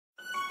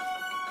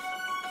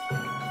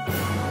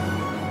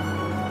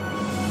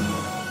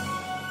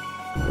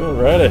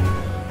Alrighty.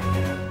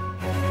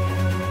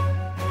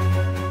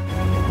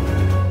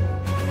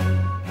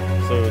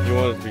 So, do you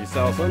want it to be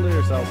Sal Sunday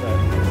or Sal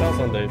Saturday? Sal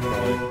Sunday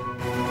probably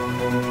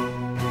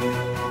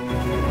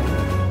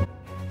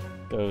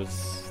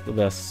goes the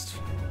best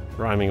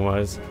rhyming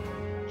wise.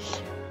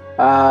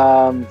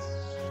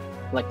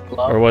 Like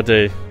love. Or what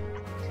day?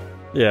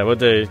 Yeah, what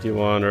day do you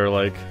want? Or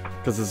like,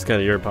 because this is kind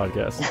of your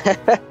podcast.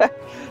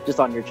 Just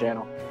on your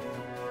channel.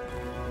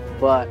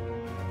 But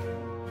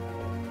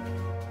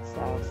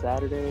Sal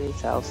Saturday,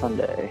 Sal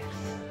Sunday.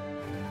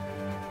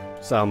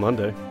 Sal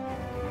Monday.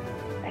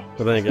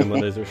 But then again,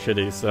 Mondays are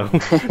shitty, so.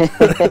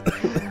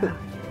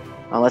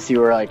 Unless you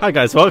were like Hi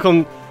guys,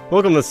 welcome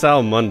to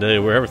Sal Monday,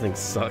 where everything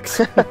sucks.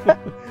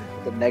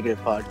 the negative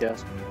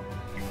podcast.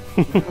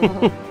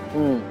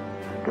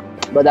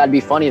 But that'd be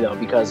funny though,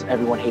 because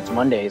everyone hates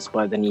Mondays,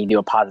 but then you do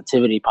a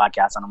positivity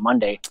podcast on a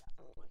Monday.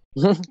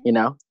 You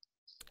know?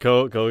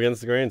 Go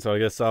against the grain, so I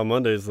guess Sal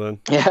Mondays then.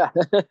 Yeah.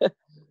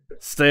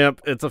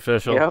 Stamp, it's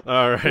official. Yep.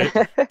 All right.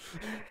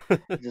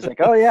 Just like,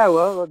 oh yeah,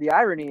 well, the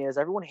irony is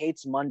everyone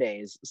hates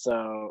Mondays,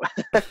 so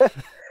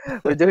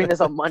we're doing this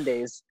on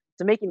Mondays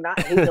to make you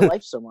not hate your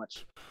life so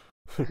much.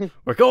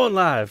 We're going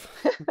live.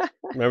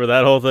 Remember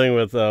that whole thing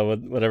with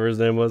whatever his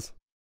name was?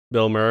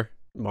 Bill Maher?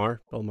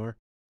 Bill Maher?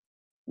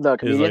 The He was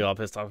comedian? like all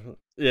pissed off.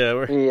 Yeah,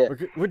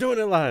 we're doing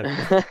it live.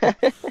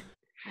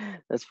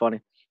 That's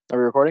funny. Are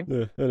we recording?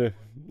 Yeah, I know.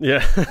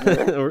 Yeah.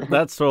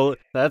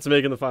 That's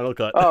making the final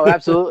cut. Oh,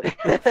 absolutely.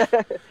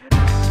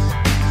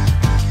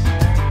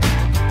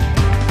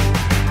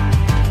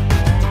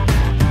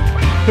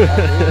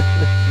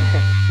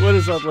 What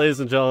is up,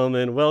 ladies and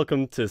gentlemen?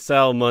 Welcome to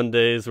Sal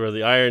Mondays, where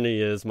the irony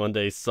is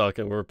Mondays suck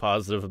and we're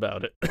positive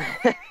about it.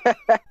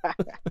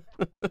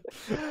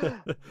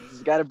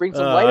 Just got to bring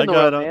some light in the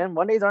world, man.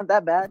 Mondays aren't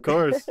that bad.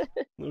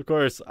 Of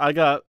course. I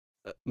got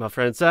my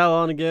friend Sal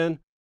on again.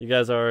 You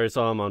guys already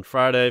saw him on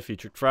Friday,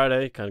 Featured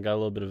Friday. Kind of got a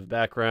little bit of a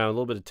background, a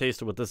little bit of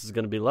taste of what this is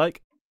going to be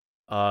like.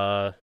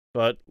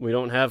 But we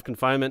don't have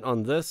confinement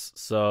on this,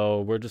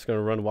 so we're just going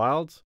to run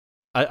wild.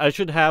 I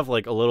should have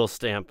like a little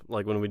stamp,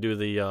 like when we do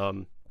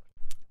the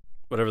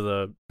whatever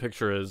the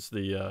picture is,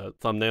 the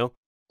thumbnail.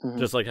 Mm-hmm.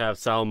 Just like have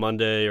Sal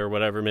Monday or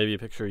whatever, maybe a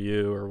picture of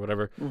you or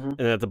whatever. Mm-hmm.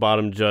 And at the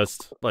bottom,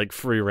 just like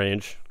free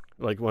range,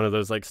 like one of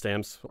those like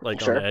stamps, like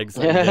Sure. on the eggs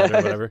that you get or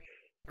whatever.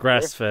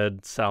 Grass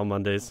fed Sal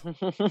Mondays.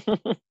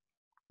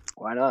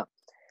 Why not?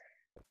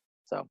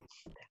 So,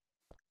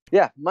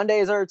 yeah,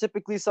 Mondays are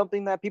typically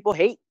something that people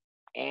hate,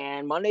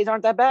 and Mondays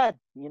aren't that bad.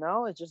 You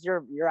know, it's just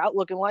your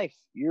outlook in life.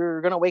 You're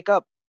gonna wake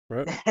up.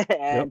 Right.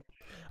 And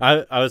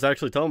Yep. I was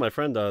actually telling my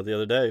friend the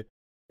other day,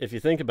 if you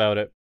think about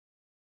it,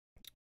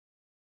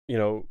 you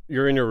know,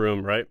 you're in your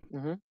room, right?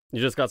 Mhm. You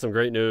just got some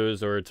great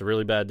news, or it's a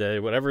really bad day,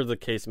 whatever the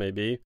case may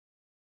be.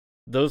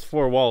 Those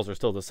four walls are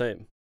still the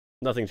same.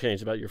 Nothing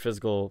changed about your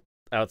physical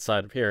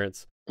outside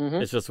appearance.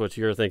 Mhm. It's just what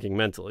you're thinking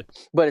mentally.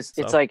 But it's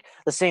So. like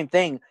the same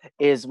thing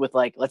is with,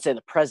 like, let's say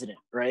the president,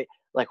 right?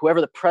 Like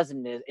whoever the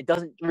president is, it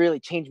doesn't really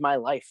change my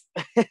life.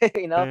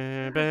 You know?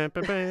 That's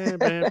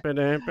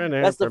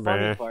the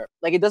funny part.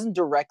 Like, it doesn't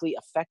directly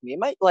affect me. It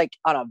might, like,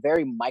 on a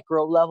very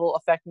micro level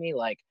affect me.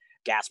 Like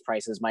gas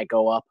prices might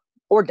go up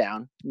or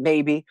down.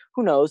 Maybe.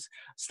 Who knows?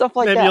 Stuff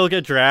like Maybe that. you'll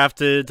get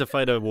drafted to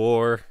fight a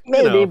war.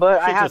 Maybe, you know,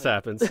 but I shit just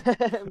haven't.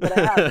 happens. But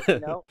I haven't, you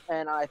know?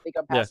 And I think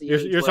I'm Yeah, past the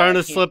age you're where starting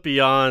I to can't- slip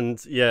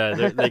beyond. Yeah,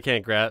 they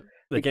can't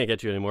They can't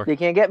get you anymore. They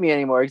can't get me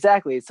anymore.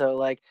 Exactly. So,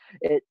 like,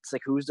 it's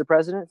like, who's the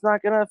president? It's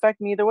not going to affect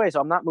me either way. So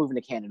I'm not moving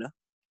to Canada.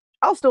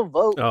 I'll still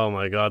vote. Oh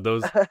my god,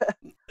 those.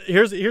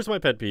 Here's my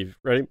pet peeve.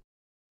 Right,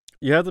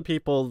 you have the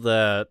people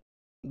that,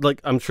 like,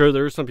 I'm sure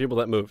there's some people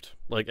that moved.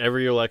 Like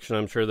every election,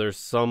 I'm sure there's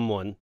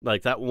someone,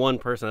 like that one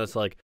person that's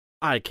like,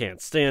 I can't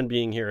stand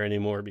being here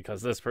anymore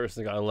because this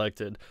person got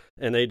elected,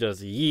 and they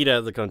just yeet out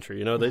of the country.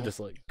 You know, they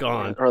just like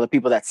gone. Or the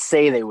people that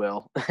say they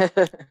will.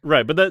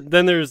 Right, but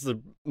then there's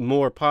the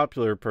more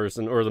popular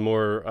person, or the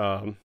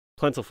more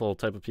plentiful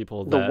type of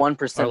people. The that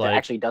 1% are that like,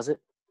 actually does it.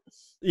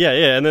 Yeah,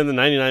 and then the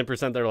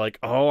 99% they're like,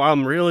 oh,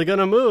 I'm really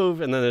gonna move,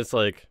 and then it's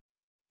like,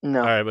 No.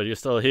 all right, but you're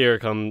still here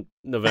come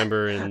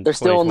November and They're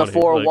still in the 2020.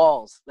 four Like,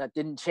 walls. That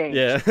didn't change.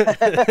 Yeah.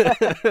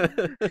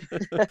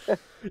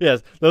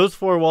 Yes, those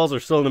four walls are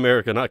still in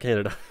America, not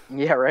Canada.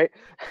 Yeah, right?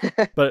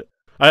 But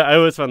I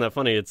always found that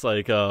funny. It's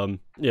like, you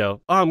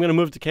know, oh, I'm gonna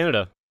move to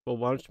Canada. Well,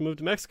 why don't you move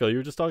to Mexico? You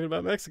were just talking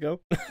about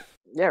Mexico.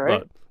 Yeah,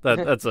 right?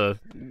 But that's a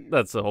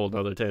whole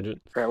nother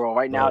tangent. Right, well,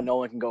 right now, no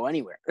one can go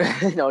anywhere.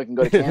 No one can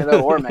go to Canada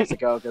or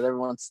Mexico because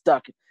everyone's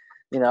stuck.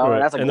 You know, Right.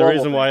 and that's a And global the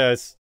reason thing. why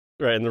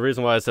and the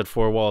reason why I said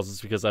four walls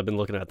is because I've been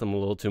looking at them a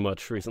little too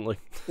much recently.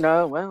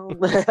 No, well,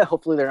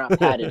 hopefully they're not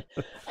padded.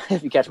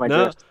 If you catch my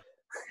No. drift.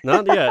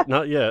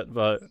 Not yet.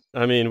 But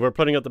I mean, we're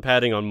putting up the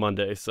padding on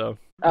Monday, so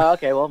Oh,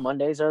 okay. Well,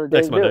 Mondays are the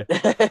days Next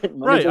to do it. right.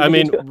 Mondays are I the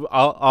mean, day to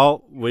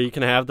do we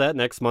can have that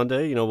next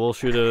Monday. You know, we'll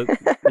shoot our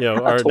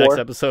tour. next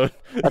episode.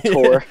 it. A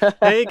tour.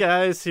 Hey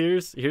guys,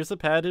 here's the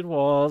padded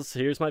walls.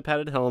 Here's my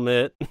padded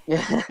helmet.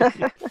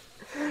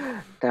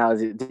 Now,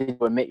 did you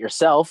admit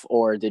yourself,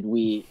 or did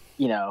we,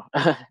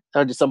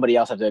 or did somebody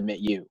else have to admit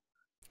you?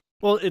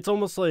 Well, it's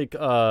almost like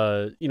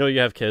you know, you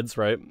have kids,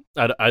 right?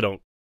 I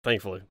don't,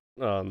 thankfully.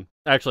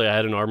 Actually, I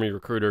had an Army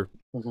recruiter,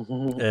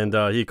 and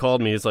he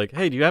called me. He's like,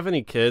 "Hey, do you have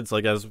any kids?"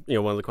 Like, as you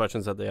know, one of the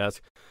questions that they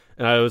ask,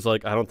 and I was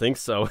like, "I don't think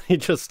so." He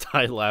just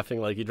died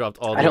laughing, like he dropped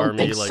all I the don't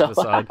Army think like so.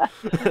 aside.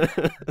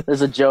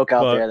 There's a joke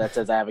out But there that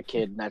says I have a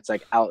kid that's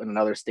like out in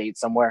another state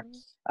somewhere.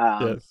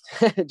 yeah,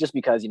 Just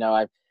because, you know,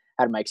 I've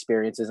had my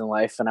experiences in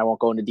life and I won't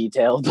go into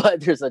detail, but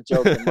there's a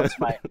joke amongst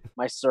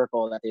my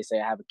circle that they say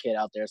I have a kid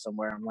out there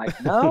somewhere. I'm like,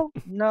 no,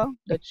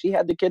 that she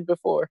had the kid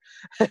before.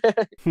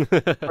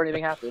 Or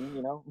anything happened,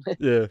 you know.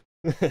 yeah.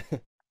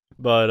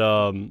 But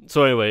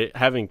so anyway,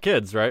 having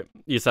kids, right?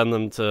 You send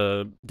them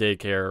to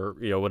daycare,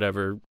 you know,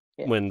 whatever,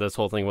 Yeah. when this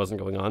whole thing wasn't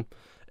going on,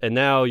 and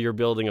now you're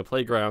building a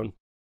playground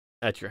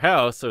at your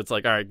house. So it's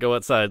like, all right, go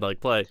outside, like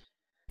play,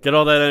 get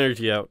all that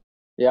energy out.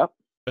 Yep.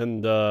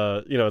 And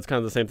you know, it's kind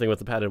of the same thing with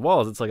the padded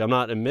walls. It's like I'm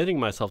not admitting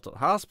myself to the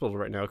hospital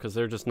right now because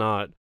they're just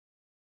not,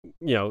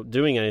 you know,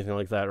 doing anything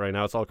like that right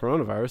now. It's all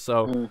coronavirus,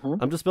 so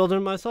I'm just building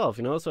it myself,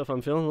 you know. So if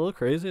I'm feeling a little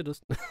crazy,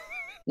 just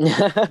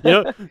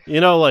you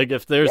know, like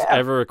if there's Yeah.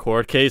 ever a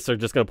court case, they're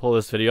just gonna pull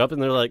this video up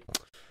and they're like,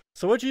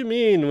 "So what do you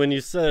mean when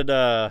you said?"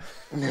 Well,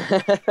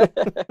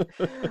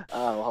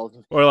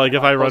 Or like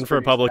if I run post for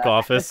a produce public that.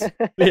 office,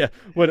 yeah,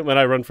 when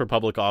I run for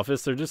public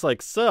office, they're just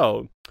like,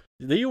 "So,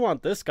 do you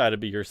want this guy to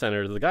be your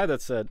senator?" The guy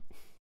that said,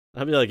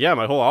 I'd be like, "Yeah,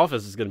 my whole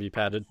office is gonna be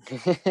padded."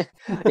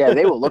 Yeah,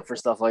 they will look for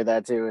stuff like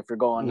that too. If you're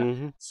going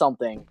Hmm.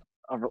 something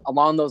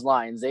along those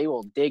lines, they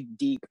will dig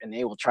deep and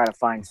they will try to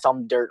find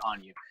some dirt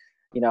on you.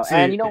 You know,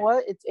 and See, you know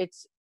what?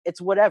 It's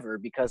whatever,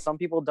 because some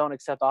people don't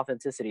accept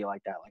authenticity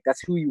like that. Like,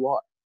 that's who you are,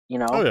 you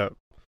know, oh yeah,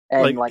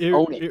 and like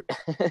own it.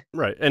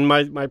 right. And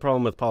my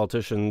problem with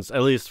politicians,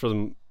 at least for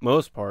the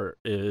most part,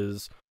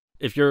 is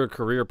if you're a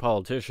career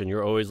politician,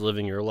 you're always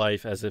living your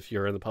life as if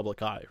you're in the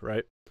public eye,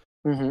 right?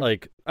 Hmm.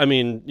 Like, I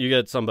mean, you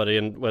get somebody,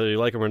 and whether you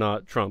like him or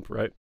not, Trump,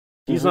 right?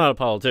 He's not a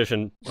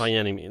politician by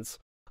any means.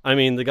 I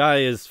mean, the guy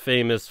is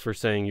famous for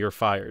saying you're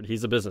fired.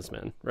 He's a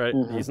businessman, right?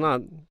 He's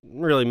not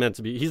really meant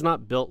to be. He's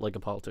not built like a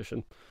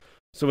politician.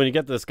 So when you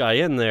get this guy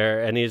in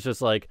there and he's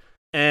just like,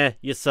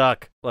 you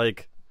suck.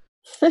 Like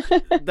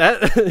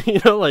that,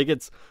 you know, like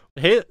it's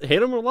hate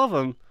him or love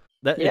him.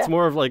 That Yeah. it's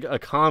more of like a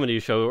comedy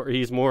show, or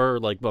he's more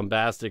like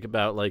bombastic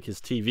about like his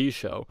TV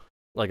show,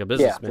 like a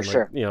businessman, like,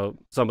 sure. you know,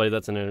 somebody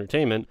that's in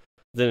entertainment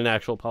than an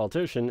actual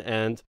politician.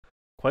 And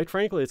quite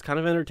frankly, it's kind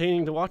of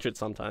entertaining to watch it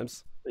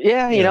sometimes.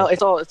 Yeah, you Yeah. know,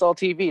 it's all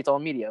TV, it's all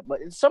media,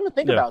 but it's something to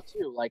think Yeah. about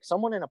too. Like,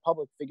 someone in a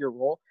public figure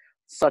role,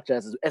 such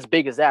as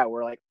big as that,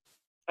 where like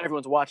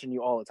everyone's watching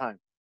you all the time.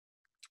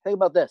 Think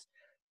about this: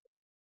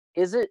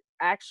 is it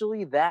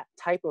actually that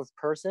type of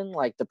person,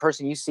 like the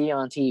person you see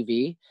on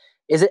TV?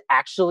 Is it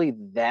actually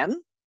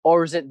them,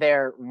 or is it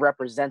their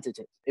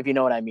representative? If you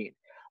know what I mean.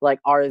 Like,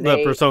 are The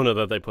they persona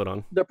that they put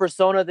on. the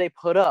persona they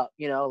put up?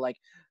 You know, like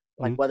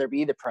Mhm. whether it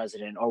be the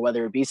president or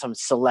whether it be some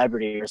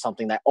celebrity or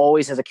something that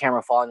always has a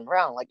camera following them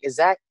around. Like, is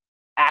that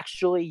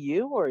actually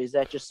you, or is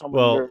that just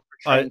someone Well, you're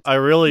portraying I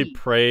to really be?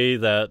 pray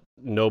that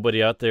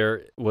nobody out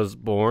there was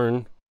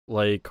born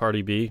like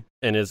Cardi B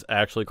and is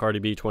actually Cardi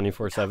B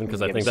 24/7,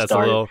 because I Get think me that's a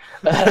little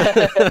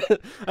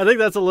I think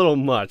that's a little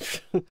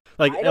much.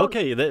 Like, I don't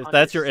okay, if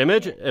that's your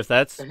image,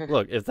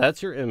 understand. if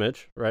that's your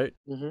image, right?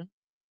 Mhm.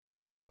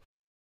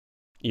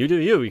 You do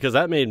you, because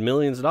that made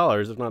millions of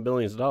dollars, if not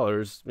billions of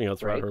dollars, you know,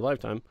 throughout Right. her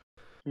lifetime.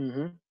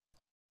 Mhm.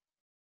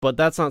 But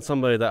that's not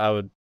somebody that I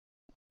would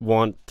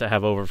want to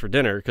have over for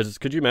dinner, because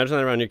could you imagine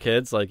that around your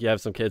kids? Like, you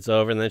have some kids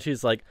over and then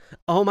she's like,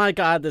 "Oh my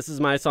god, this is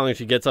my song," and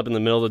she gets up in the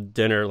middle of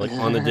dinner, like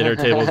on the dinner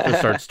table, just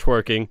starts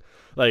twerking,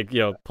 like, you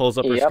know, pulls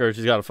up her Yep. skirt,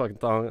 she's got a fucking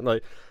thong.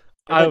 Like,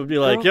 You're I like, would be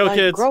like, "Girl, "Yo, like,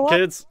 kids, grow up."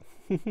 kids."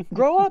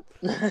 Grow up.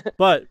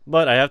 But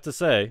I have to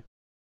say,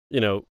 you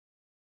know,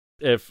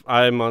 if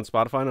I'm on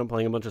Spotify and I'm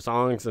playing a bunch of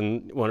songs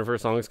and one of her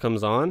songs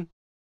comes on,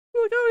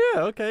 I'm like, "Oh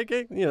yeah, okay,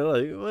 you know,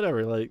 like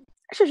whatever." Like,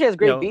 Actually, she has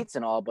great know, beats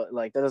and all, but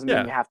like that doesn't mean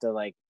yeah. you have to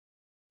like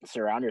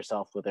surround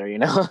yourself with her. You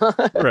know,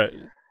 Right.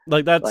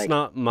 Like, that's Like,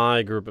 not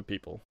my group of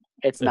people,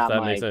 it's if not that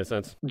my makes any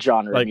sense.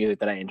 genre Like, of music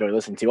that I enjoy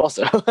listening to.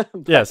 Also,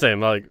 yeah,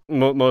 same. Like,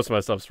 most of my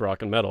stuff's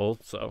rock and metal,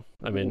 so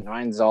I mean,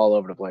 mine's all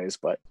over the place,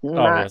 but oh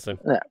not, yeah, same.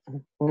 yeah.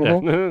 Yeah,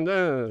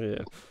 Mhm.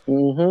 yeah.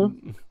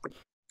 Mhm.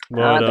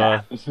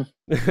 But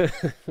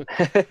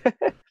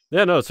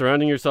yeah, no,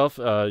 surrounding yourself,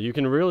 you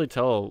can really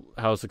tell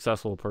how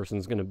successful a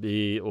person's going to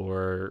be,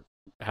 or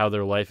how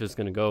their life is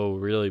going to go,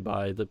 really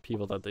by the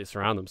people that they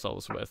surround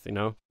themselves with, you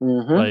know?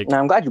 Like, Now,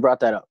 I'm glad you brought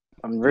that up.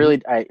 I'm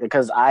really,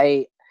 because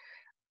I'm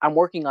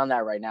working on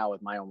that right now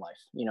with my own life.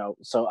 You know,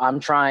 so I'm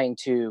trying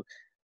to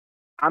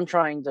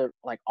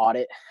like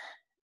audit,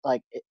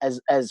 like,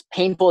 as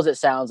painful as it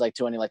sounds like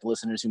to any like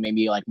listeners who may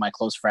be like my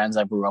close friends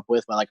I grew up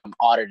with, but like I'm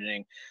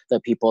auditing the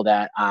people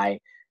that I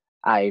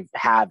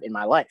have in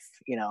my life,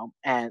 you know,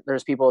 and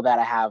there's people that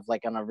I have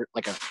like on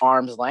like an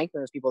arm's length,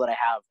 and there's people that I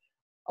have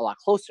a lot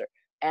closer.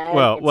 And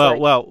it's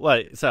like,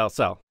 wait,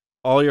 Sal,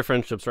 all your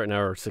friendships right now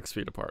are 6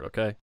 feet apart,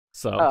 okay?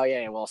 So, oh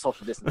yeah, well,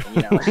 social distancing,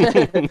 you know.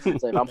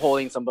 So if I'm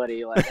holding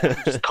somebody, like, I'm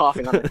just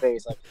coughing on their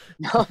face, like,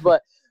 no,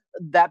 but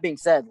that being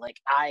said, like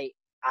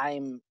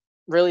I'm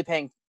really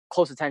paying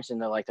close attention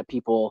to like the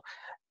people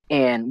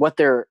and what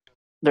their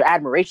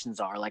admirations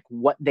are, like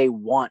what they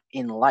want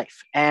in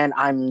life. And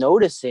I'm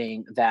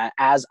noticing that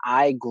as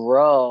I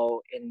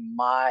grow in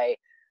my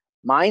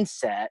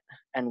mindset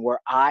and where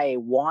I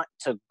want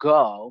to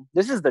go,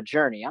 this is the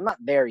journey. I'm not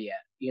there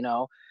yet, you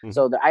know? Mhm.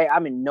 So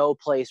I'm in no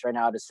place right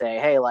now to say,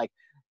 hey, like,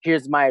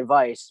 here's my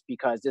advice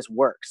because this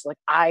works. Like,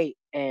 I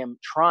am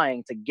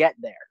trying to get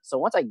there. So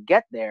once I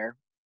get there,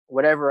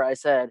 whatever I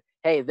said,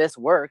 hey, this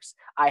works,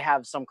 I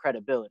have some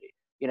credibility,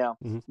 you know?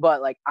 Mhm.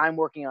 But like, I'm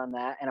working on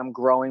that and I'm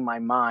growing my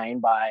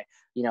mind by,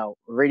 you know,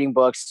 reading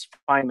books,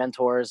 finding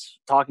mentors,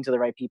 talking to the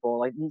right people,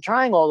 like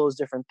trying all those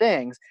different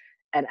things.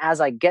 And as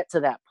I get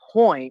to that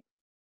point,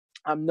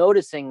 I'm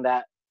noticing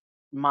that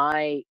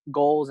my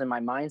goals and my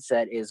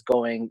mindset is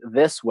going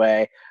this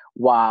way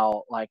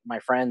while like my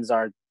friends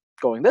are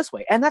going this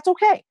way. And that's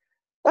okay.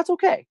 That's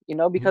okay, you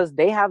know, Mhm. because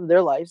they have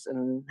their lives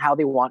and how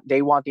they want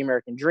the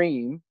American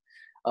dream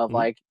of Mhm.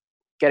 like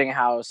getting a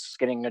house,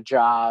 getting a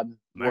job,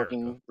 America.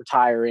 working,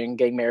 retiring,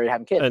 getting married,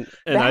 having kids.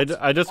 And That's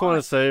I just want fine.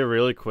 to say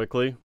really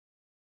quickly,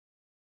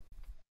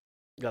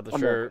 got the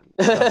America.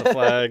 shirt, got the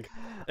flag,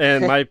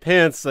 and my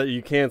pants that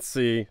you can't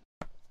see.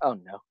 Oh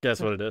no.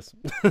 Guess what it is?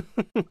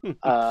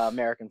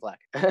 American flag.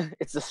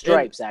 It's the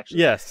stripes actually.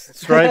 Yes,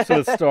 stripes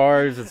with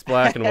stars. It's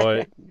black and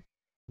white.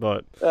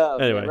 But Oh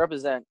man, anyway,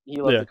 represent. He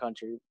loved yeah. the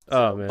country.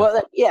 Oh So, man. but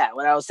like, yeah,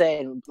 what I was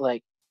saying,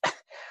 like,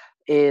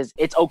 is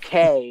it's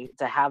okay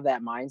to have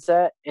that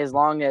mindset as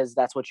long as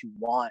that's what you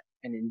want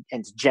and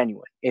it's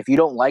genuine. If you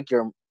don't like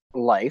your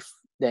life,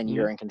 then Mhm.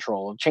 you're in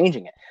control of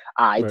changing it.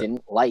 I Right.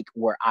 didn't like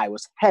where I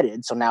was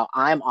headed, so now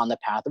I'm on the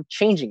path of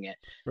changing it.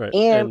 Right.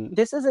 And And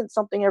this isn't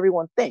something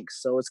everyone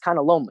thinks, so it's kind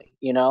of lonely,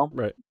 you know?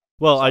 right.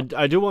 Well, So,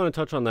 I do want to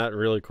touch on that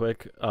really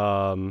quick.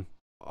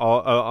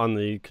 On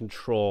the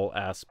control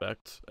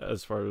aspect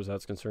as far as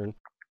that's concerned,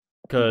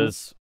 mhm.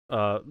 because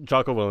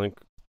Jocko Willink,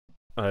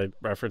 I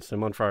referenced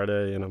him on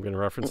Friday, and I'm going to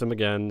reference him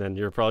again, and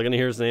you're probably going to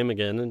hear his name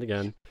again and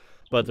again.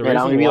 But the And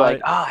I'm reason gonna be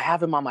like, why, oh, I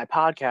have him on my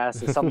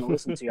podcast. It's something to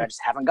listen to. I just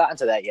haven't gotten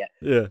to that yet.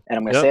 yeah, And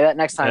I'm gonna yep, say that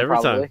next time every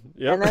probably. time,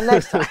 yep, And then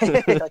next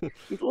time. Like,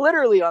 he's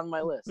literally on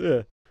my list.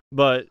 yeah.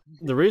 But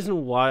the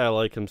reason why I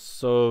like him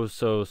so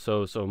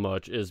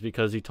much is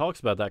because he talks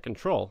about that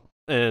control,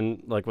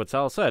 and like what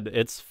Sal said,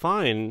 it's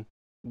fine.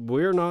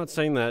 We're not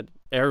saying that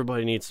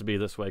everybody needs to be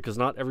this way because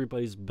not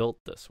everybody's built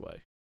this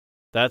way.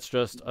 That's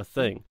just a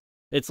thing.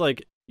 It's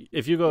like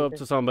if you go up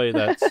to somebody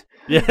that's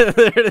yeah,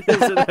 there it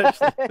is. It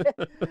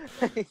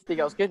actually. You think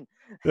I was kidding?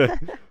 Yeah.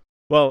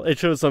 Well, it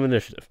shows some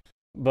initiative,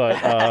 but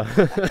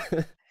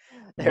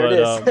There it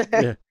is.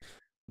 yeah,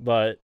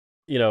 but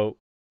you know,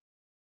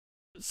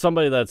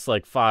 somebody that's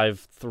like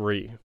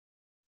 5'3",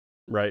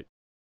 right?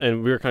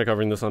 And we were kind of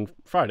covering this on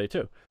Friday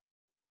too.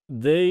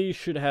 They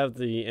should have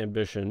the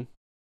ambition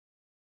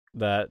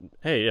that,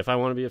 hey, if I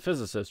want to be a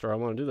physicist or I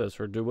want to do this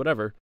or do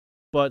whatever,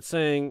 but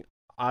saying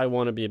I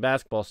want to be a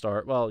basketball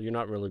star, well, you're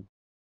not really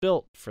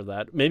built for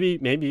that. Maybe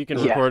you can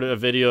Yeah. record a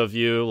video of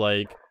you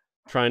like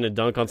trying to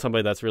dunk on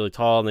somebody that's really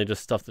tall and they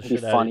just stuff the It'd be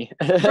shit out of you.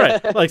 funny.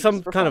 Right. Like some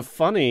Super kind fun. of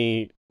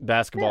funny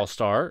basketball Yeah.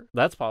 star.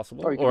 That's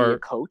possible. Or you could be a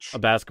coach. a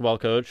basketball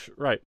coach.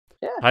 Right.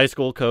 Yeah. High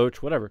school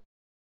coach, whatever.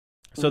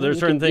 So Mhm, there's you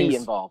certain could be things.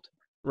 involved.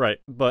 Right.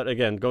 But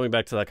again, going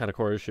back to that kind of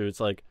core issue,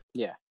 it's like,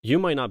 Yeah. you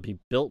might not be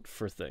built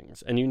for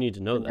things and you need to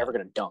know You're that. never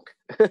gonna dunk.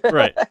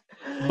 Right.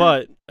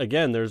 But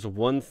again, there's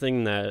one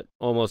thing that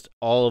almost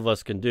all of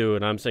us can do,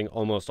 and I'm saying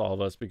almost all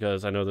of us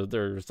because I know that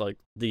there's like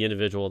the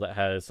individual that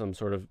has some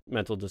sort of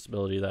mental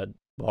disability that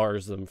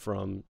bars them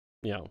from,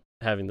 you know,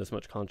 having this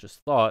much conscious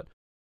thought.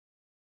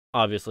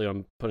 Obviously,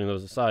 I'm putting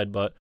those aside,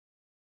 but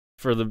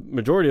for the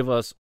majority of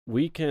us,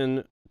 we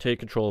can take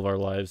control of our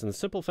lives. And the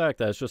simple fact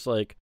that it's just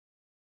like,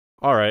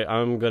 all right,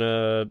 I'm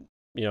gonna,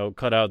 you know,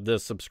 cut out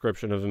this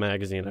subscription of a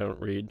magazine I don't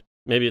read.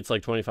 Maybe it's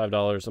like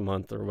 $25 a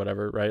month or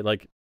whatever, right?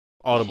 Like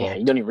Audible. Yeah,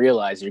 you don't even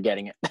realize you're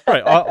getting it.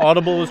 Right.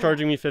 Audible was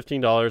charging me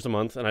 $15 a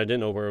month, and I didn't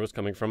know where it was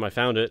coming from. I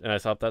found it, and I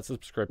stopped that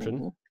subscription.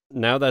 Mhm.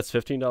 Now that's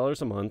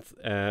 $15 a month,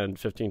 and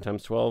 15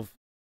 times 12,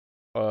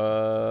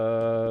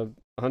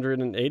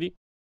 180?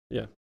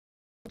 Yeah,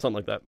 something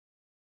like that.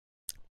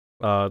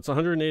 It's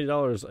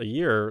 $180 a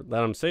year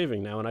that I'm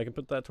saving now, and I can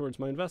put that towards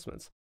my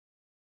investments.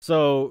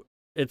 So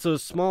it's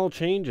those small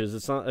changes.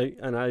 It's not,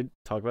 and I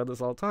talk about this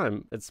all the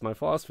time. It's my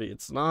philosophy.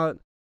 It's not,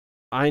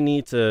 I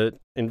need to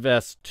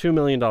invest $2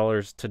 million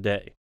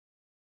today.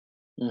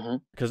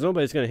 Because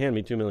nobody's going to hand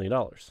me $2 million,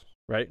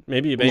 right?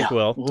 Maybe a bank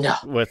will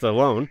with a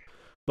loan.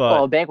 But,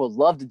 well, a bank would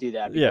love to do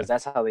that because yeah,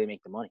 that's how they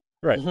make the money.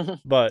 Right.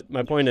 But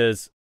my point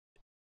is,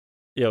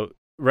 you know,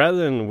 rather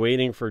than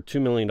waiting for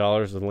 $2 million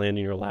to land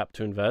in your lap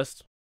to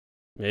invest,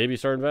 maybe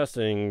start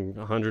investing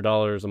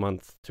 $100 a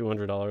month,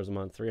 $200 a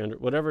month, $300,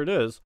 whatever it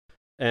is,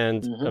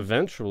 and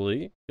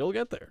eventually you'll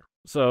get there.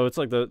 So it's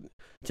like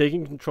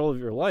taking control of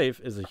your life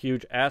is a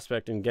huge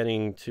aspect in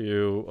getting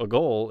to a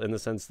goal, in the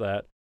sense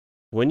that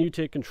when you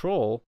take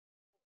control,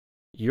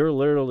 you're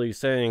literally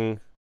saying,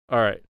 all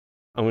right,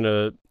 I'm going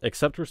to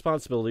accept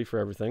responsibility for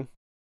everything.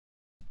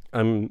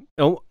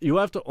 You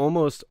have to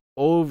almost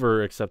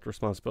over accept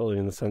responsibility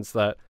in the sense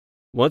that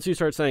once you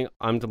start saying,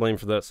 I'm to blame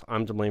for this,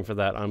 I'm to blame for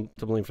that, I'm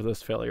to blame for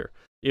this failure,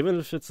 even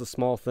if it's the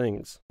small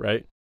things,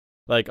 right?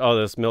 Like, oh,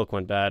 this milk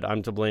went bad.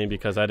 I'm to blame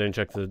because I didn't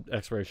check the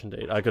expiration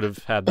date. I could have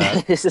had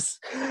that. It's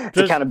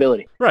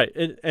accountability. Right.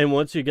 And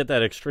once you get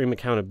that extreme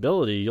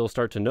accountability, you'll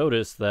start to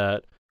notice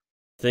that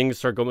things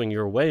start going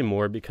your way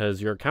more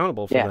because you're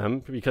accountable for them.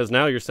 Because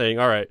now you're saying,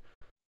 all right,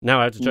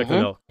 now I have to check the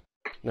milk.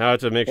 Now I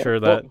have to make sure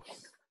that,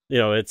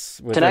 it's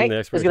within tonight the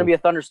expiration. There's going to be a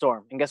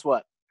thunderstorm. And guess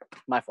what?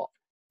 My fault.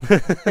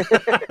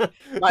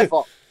 My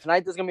fault.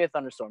 Tonight there's going to be a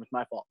thunderstorm. It's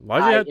my fault.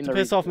 Why'd you have to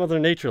piss off Mother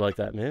Nature like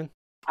that, man?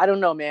 I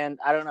don't know, man.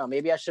 I don't know.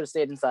 Maybe I should have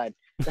stayed inside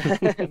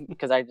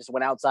because I just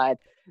went outside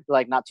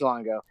like not too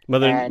long ago.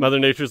 Mother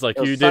Nature's like,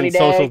 you didn't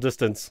social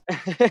distance.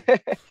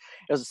 It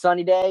was a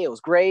sunny day. It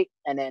was great.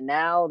 And then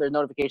now there's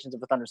notifications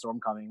of a thunderstorm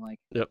coming. Like,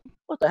 yep.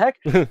 What the heck?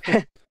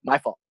 My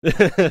fault.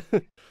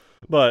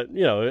 But,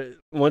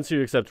 once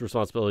you accept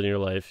responsibility in your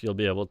life, you'll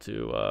be able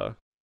to...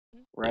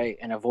 Right.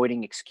 And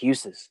avoiding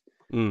excuses.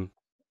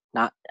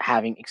 Not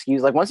having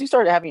excuses. Like, once you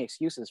start having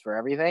excuses for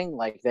everything,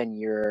 like, then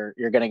you're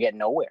going to get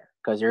nowhere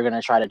because you're going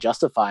to try to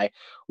justify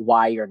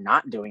why you're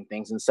not doing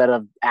things instead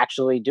of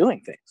actually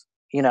doing things,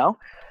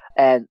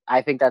 And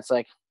I think that's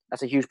a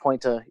huge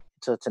point to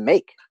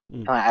make.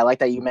 I like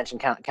that you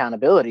mentioned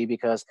accountability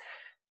because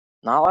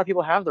not a lot of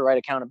people have the right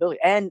accountability.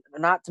 And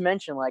not to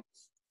mention, like,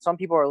 some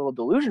people are a little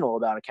delusional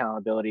about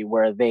accountability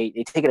where they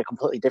take it a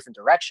completely different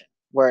direction,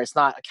 where it's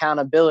not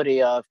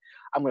accountability of,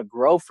 I'm going to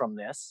grow from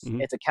this.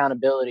 It's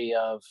accountability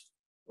of,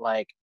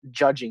 like,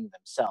 judging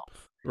themselves.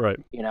 Right.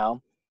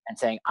 And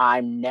saying,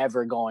 I'm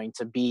never going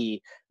to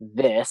be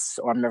this,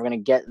 or I'm never going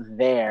to get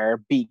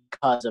there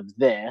because of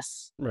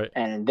this. Right.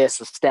 And this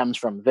stems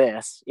from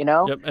this,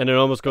 Yep. And it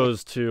almost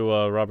goes to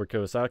Robert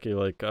Kiyosaki.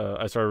 Like,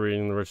 I started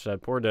reading The Rich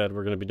Dad Poor Dad.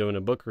 We're going to be doing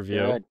a book review.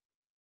 Good.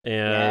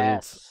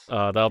 And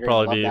that'll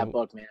probably be that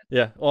book, man.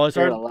 Yeah. Well,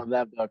 I love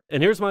that book.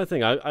 And here's my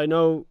thing. I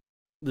know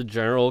the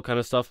general kind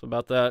of stuff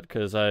about that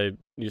because I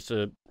used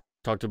to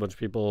talk to a bunch of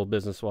people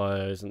business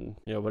wise and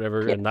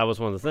whatever. Yeah. And that was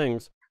one of the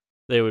things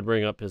they would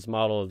bring up, his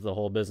model of the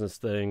whole business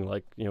thing,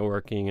 like,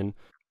 working. And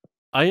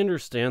I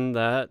understand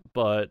that,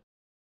 but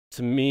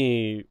to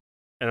me,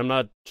 and I'm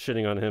not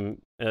shitting on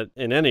him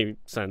in any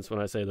sense when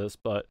I say this,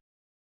 but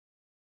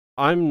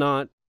I'm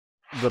not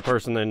the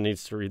person that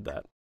needs to read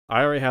that.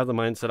 I already have the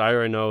mindset. I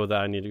already know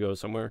that I need to go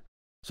somewhere.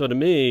 So to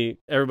me,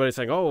 everybody's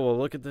saying, oh, well,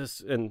 look at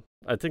this. And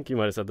I think you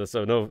might have said this,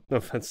 so no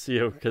offense to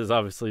you, because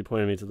obviously you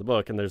pointed me to the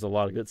book and there's a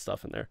lot of good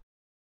stuff in there.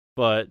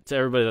 But to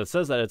everybody that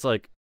says that, it's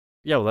like,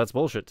 yeah, well, that's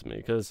bullshit to me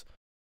because,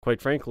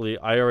 quite frankly,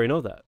 I already know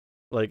that.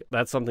 Like,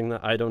 that's something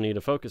that I don't need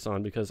to focus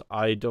on because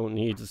I don't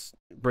need to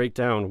break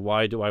down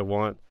why do I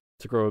want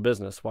to grow a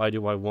business? Why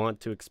do I want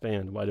to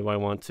expand? Why do I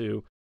want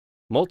to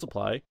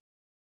multiply?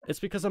 It's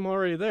because I'm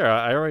already there.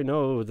 I already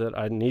know that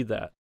I need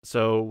that.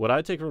 So what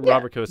I take from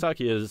Robert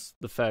Kiyosaki is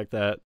the fact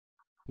that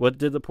what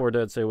did the poor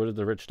dad say? What did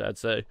the rich dad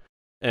say?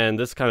 And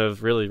this kind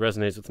of really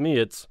resonates with me.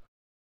 It's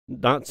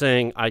not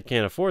saying I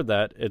can't afford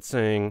that. It's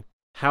saying,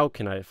 how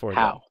can I afford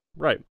that?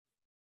 Right.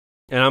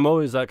 And I'm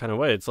always that kind of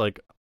way. It's like,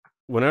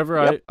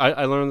 whenever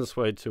I learned this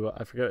way too,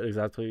 I forget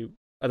exactly.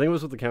 I think it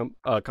was with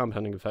the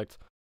compounding effect.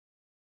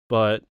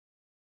 But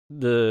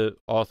the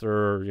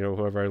author, or,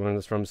 whoever I learned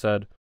this from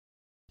said,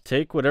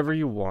 take whatever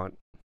you want,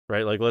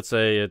 right? Like, let's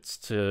say it's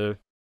to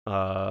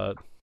 $1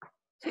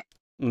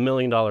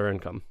 million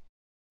income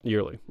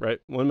yearly, right?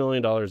 $1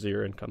 million a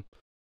year income.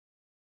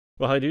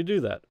 Well, how do you do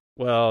that?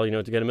 Well,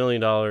 to get $1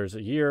 million a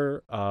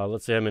year,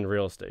 let's say I'm in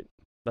real estate.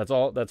 That's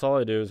all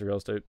I do is real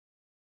estate.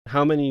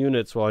 How many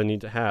units will I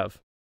need to have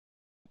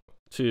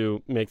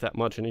to make that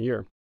much in a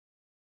year?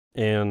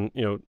 And,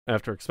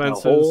 after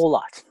expenses, a whole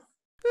lot.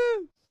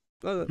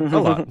 A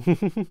lot.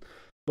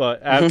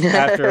 But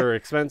after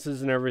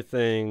expenses and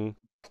everything,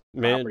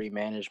 property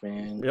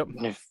management.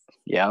 Yep.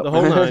 Yeah. The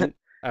whole nine.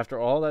 After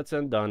all that's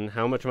done,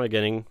 how much am I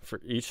getting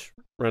for each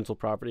rental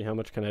property? How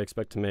much can I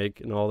expect to make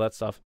and all that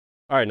stuff?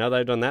 All right, now that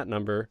I've done that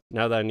number,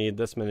 now that I need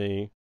this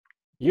many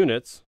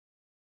units,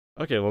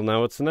 okay, well, now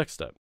what's the next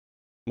step?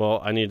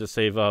 Well, I need to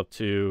save up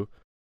to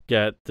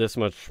get this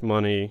much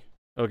money.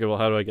 Okay, well,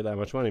 how do I get that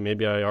much money?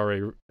 Maybe I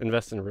already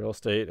invest in real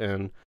estate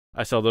and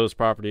I sell those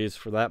properties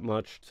for that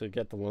much to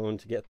get the loan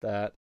to get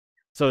that.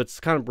 So it's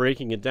kind of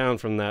breaking it down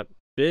from that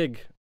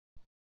big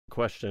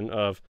question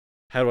of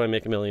how do I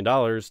make $1 million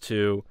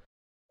to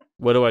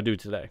what do I do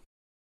today?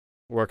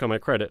 Work on my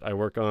credit. I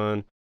work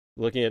on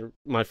looking at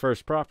my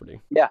first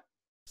property. Yeah.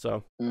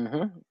 So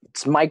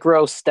it's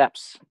micro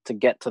steps to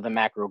get to the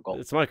macro goal.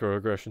 It's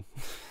microaggression.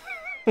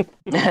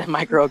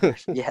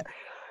 Microaggression.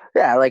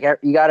 Yeah. Like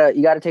you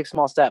gotta take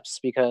small steps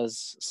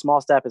because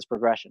small step is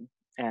progression,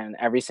 and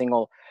every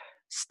single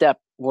step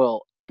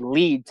will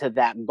lead to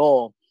that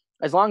goal.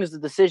 As long as the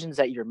decisions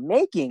that you're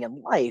making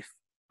in life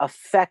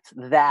affect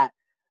that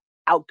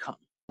outcome,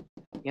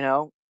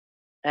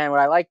 And what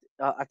I like,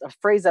 a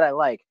phrase that I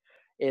like,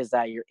 is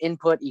that your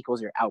input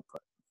equals your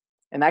output,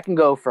 and that can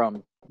go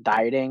from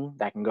dieting,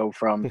 that can go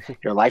from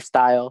your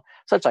lifestyle,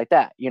 such like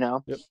that, you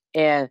know. Yep.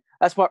 And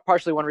that's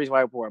partially one reason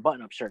why I wore a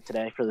button-up shirt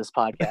today for this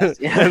podcast.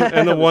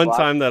 and the one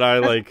time that I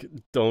like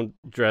don't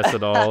dress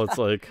at all, it's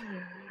like,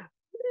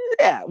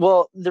 yeah,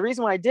 well, the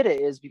reason why I did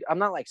it is because I'm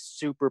not like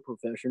super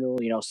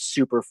professional, you know,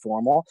 super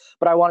formal,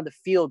 but I wanted to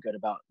feel good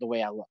about the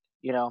way I look,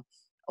 you know.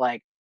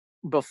 Like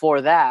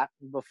before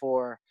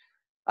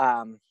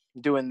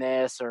doing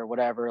this or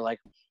whatever, like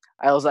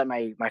I was let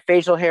my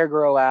facial hair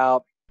grow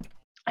out,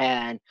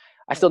 and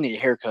I still need a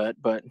haircut,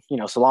 but you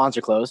know, salons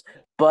are closed.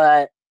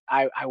 But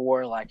I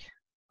wore like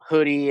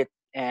hoodie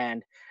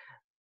and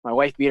my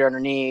wife beater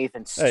underneath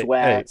and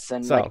sweats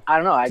and Sal, like I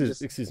don't know.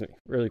 Excuse me,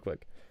 really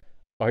quick.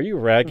 Are you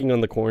ragging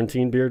on the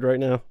quarantine beard right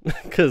now?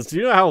 Because do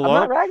you know how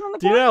long? I'm not ragging on the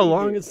do you know how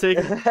long beard. it's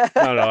taken? I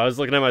don't know. I was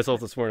looking at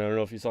myself this morning. I don't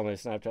know if you saw my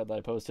Snapchat that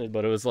I posted,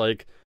 but it was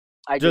like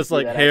just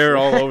like hair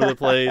all over the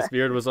place.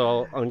 Beard was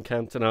all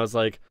unkempt, and I was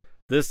like,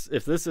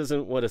 if this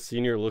isn't what a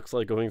senior looks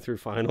like going through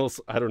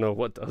finals, I don't know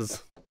what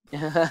does.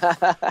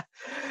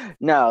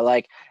 No,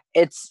 like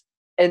it's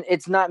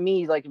not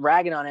me like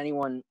ragging on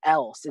anyone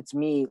else. It's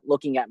me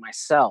looking at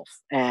myself,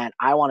 and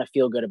I want to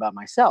feel good about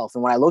myself.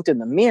 And when I looked in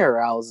the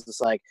mirror, I was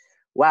just like,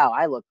 wow,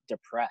 I look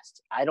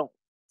depressed. I don't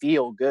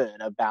feel good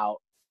about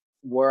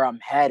where I'm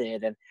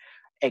headed. And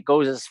it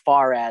goes as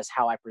far as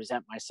how I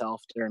present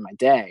myself during my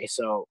day.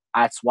 So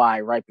that's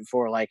why right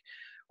before, like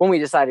when we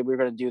decided we were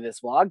going to do this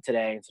vlog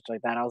today and such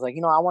like that, I was like,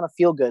 you know, I want to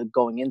feel good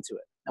going into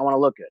it. I want to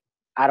look good.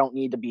 I don't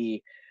need to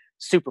be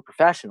super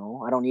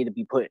professional. I don't need to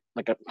be put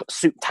like a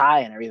suit tie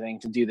and everything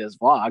to do this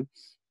vlog.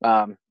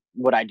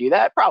 Would I do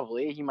that?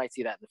 Probably. You might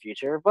see that in the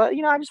future. But,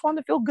 you know, I just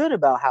wanted to feel good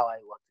about how I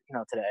look, you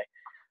know, today.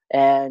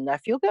 And I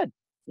feel good.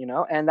 You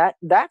know, and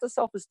that's a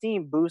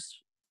self-esteem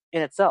boost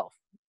in itself,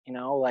 you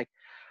know, like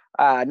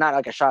not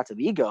like a shot to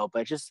the ego,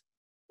 but just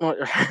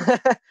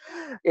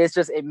it's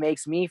just it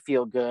makes me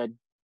feel good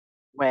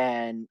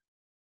when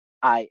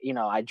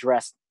I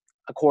dress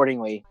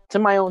accordingly to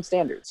my own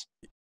standards.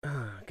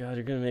 Oh, God,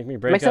 you're gonna make me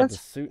break out the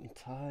suit and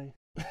tie.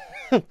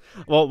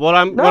 Well, what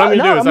I'm gonna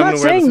do is I'm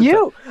gonna wear the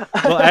suit.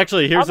 Well,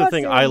 actually, here's the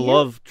thing. I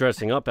love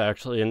dressing up,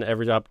 actually, and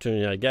every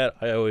opportunity I get,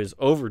 I always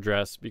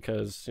overdress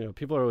because, you know,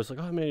 people are always like,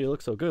 "Oh man, you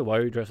look so good. Why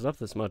are you dressing up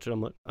this much?"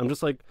 And I'm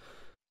just like,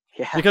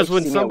 yeah, because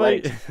when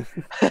somebody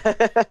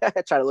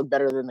try to look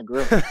better than the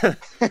groom,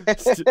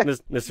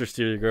 Mr.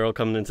 Studio Girl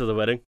coming into the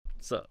wedding,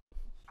 so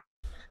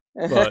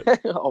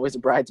but always a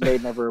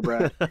bridesmaid, never a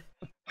bride.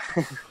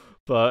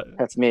 But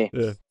that's me.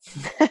 Yeah.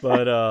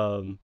 But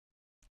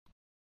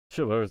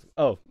shit,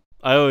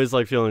 I always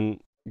like feeling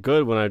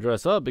good when I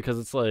dress up because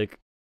it's like,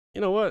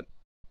 you know what?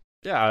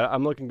 Yeah,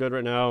 I'm looking good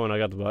right now, and I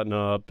got the button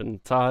up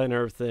and tie and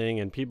everything,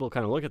 and people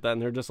kind of look at that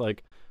and they're just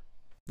like,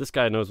 this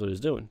guy knows what he's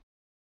doing.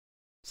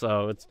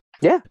 So it's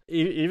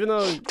even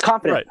though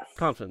confident, right,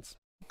 confidence,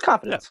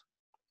 yeah.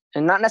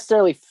 And not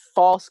necessarily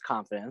false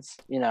confidence,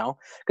 you know,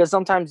 because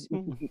sometimes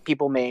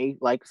people may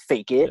like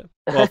fake it.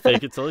 Yeah. Well,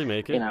 fake it till you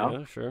make it. You know,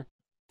 yeah, sure.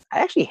 I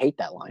actually hate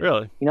that line.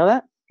 Really? You know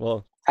that?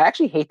 Well, I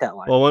actually hate that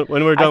line. Well,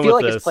 when we're done I feel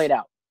with like this, it's played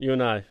out. You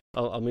and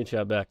I'll meet you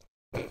out back.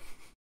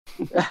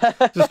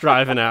 Just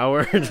drive an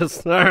hour.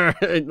 Just all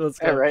right, let's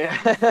go. Yeah,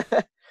 right.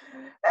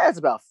 That's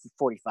about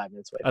 45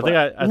 minutes away. I think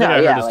I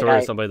heard a story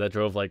of somebody that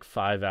drove like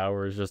 5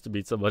 hours just to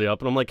beat somebody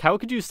up, and I'm like, how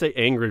could you stay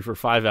angry for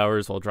 5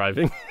 hours while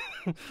driving?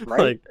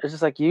 Right? Like, it's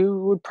just like you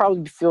would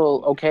probably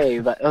feel okay,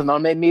 but no,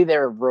 maybe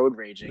they're road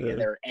raging and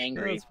they're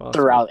angry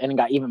throughout, and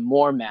got even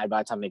more mad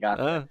by the time they got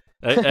there.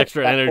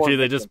 Extra energy.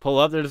 They just pull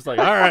up. They're just like,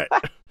 all right.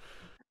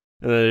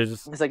 And they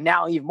just. It's like,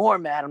 now even more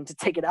mad. I'm to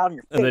take it out on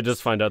your face. And they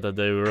just find out that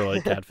they were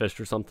like catfished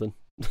or something.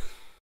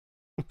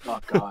 Oh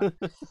God.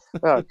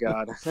 Oh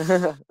God.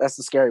 That's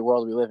the scary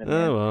world we live in.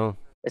 Oh well.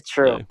 It's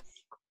true. Yeah.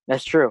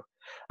 That's true.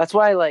 That's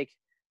why, like,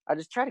 I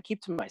just try to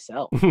keep to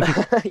myself.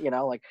 You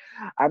know, like,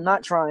 I'm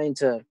not trying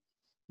to,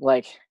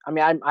 like, I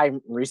mean,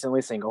 I'm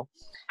recently single,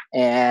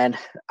 and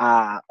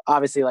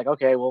obviously, like,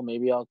 okay, well,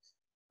 maybe I'll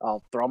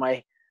throw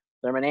my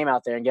name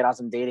out there and get on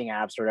some dating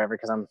apps or whatever,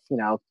 because I'm, you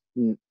know,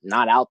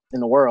 not out in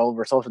the world.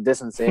 We're social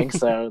distancing,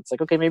 so it's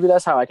like, okay, maybe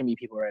that's how I can meet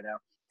people right now.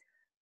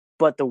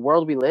 But the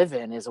world we live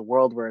in is a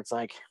world where it's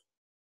like,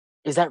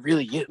 is that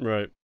really you?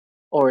 Right.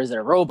 Or is it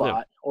a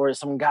robot? Or is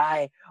some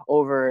guy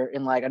over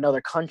in like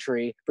another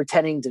country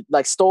pretending to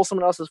like stole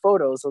someone else's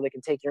photos so they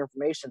can take your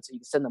information so you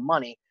can send them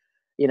money,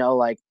 you know,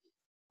 like,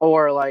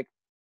 or like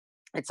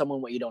it's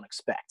someone what you don't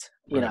expect,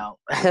 you know,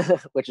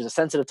 which is a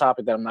sensitive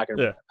topic that I'm not going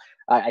to,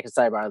 I can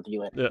say about it with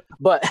you later. Yeah.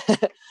 But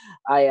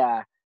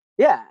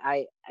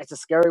it's a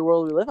scary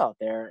world we live out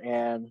there.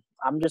 And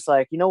I'm just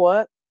like, you know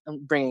what?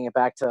 I'm bringing it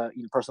back to,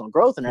 you know, personal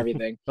growth and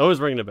everything. Always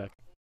bringing it back.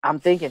 I'm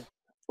thinking,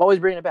 always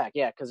bringing it back.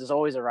 Yeah. Cause there's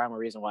always a rhyme or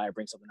reason why I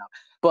bring something up.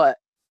 But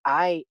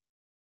I'm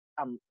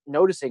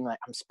noticing like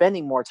I'm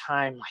spending more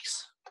time like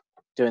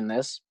doing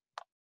this,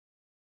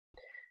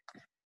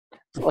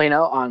 you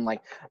know, on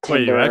like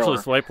Tinder. Wait, you actually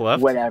swipe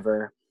left?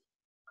 Whatever.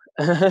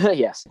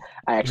 Yes,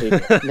 I actually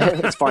do.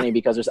 It's funny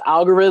because there's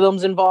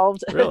algorithms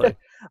involved. Really?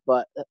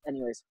 But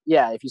anyways,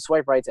 yeah, if you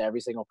swipe right to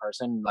every single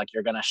person, like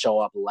you're gonna show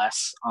up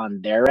less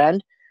on their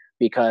end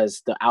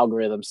because the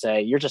algorithms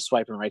say you're just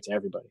swiping right to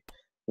everybody.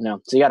 So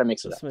you got to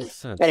mix it up. This makes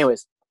sense.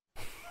 Anyways.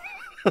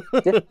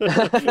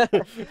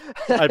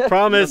 I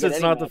promise it's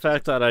not the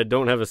fact that I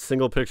don't have a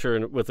single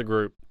picture with a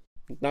group.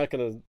 Not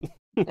gonna.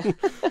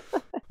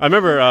 I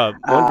remember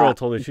one girl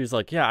told me, she was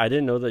like, "Yeah, I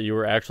didn't know that you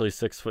were actually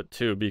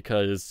 6'2"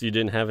 because you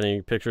didn't have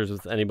any pictures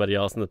with anybody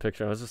else in the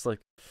picture." I was just like,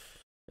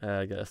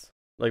 I guess.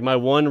 Like my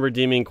one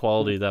redeeming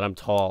quality that I'm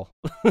tall.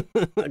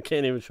 I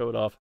can't even show it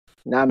off.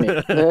 Not me.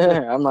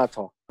 I'm not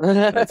tall.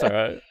 That's all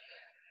right.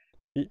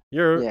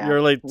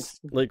 You're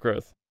late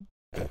growth.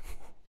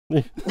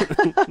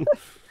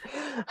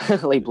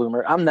 Late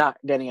bloomer. I'm not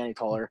getting any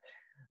taller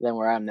than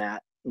where I'm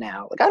at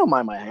now. Like I don't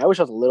mind my height. I wish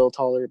I was a little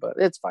taller, but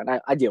it's fine.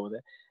 I deal with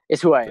it.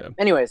 It's who I am.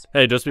 Anyways.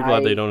 Hey, just be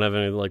glad they don't have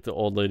any like the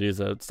old ladies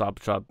at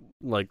Stop Shop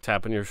like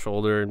tapping your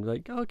shoulder and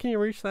like, "Oh, can you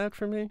reach that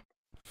for me?"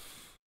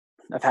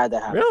 I've had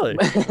that happen. Really?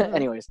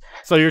 Anyways.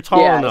 So you're tall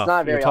enough. It's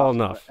not very you're tall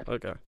often, enough.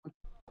 Okay.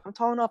 I'm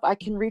tall enough. I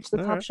can reach the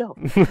top right. shelf.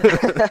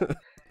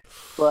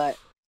 But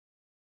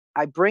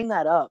I bring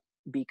that up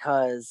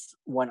because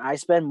when I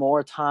spend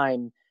more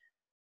time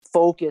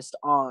focused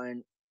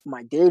on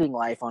my dating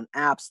life on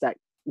apps that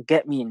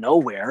get me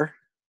nowhere,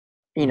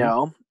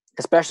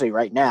 especially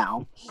right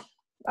now,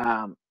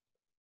 I'm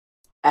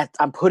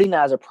putting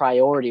that as a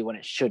priority when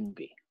it shouldn't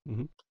be.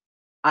 Mm-hmm.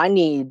 I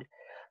need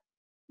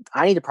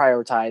to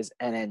prioritize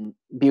and then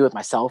be with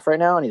myself right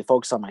now. I need to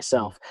focus on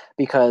myself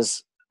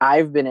because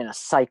I've been in a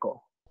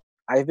cycle.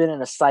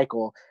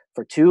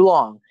 For too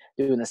long,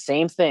 doing the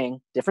same thing,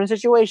 different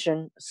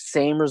situation,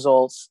 same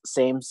results,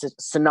 same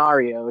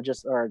scenario,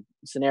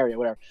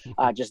 whatever,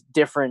 just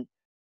different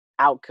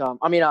outcome.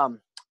 I mean,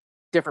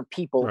 different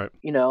people, right.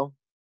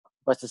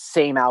 But it's the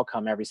same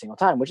outcome every single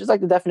time, which is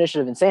like the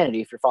definition of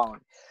insanity if you're following.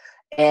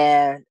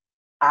 And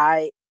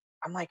I'm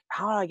like,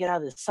 how do I get out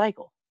of this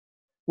cycle?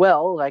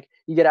 Well, like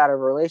you get out of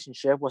a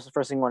relationship, what's the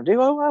first thing you want to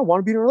do? Oh, I want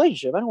to be in a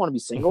relationship. I don't want to be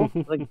single.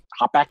 Like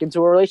hop back into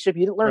a relationship.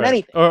 You didn't learn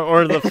anything.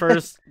 Or the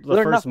first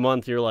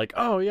month, you're like,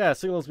 oh yeah,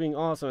 singles being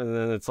awesome, and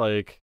then it's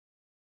like,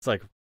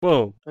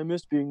 boom. I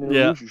miss being in a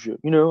relationship.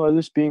 I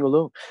miss being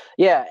alone.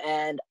 Yeah,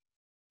 and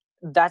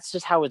that's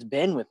just how it's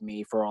been with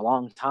me for a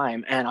long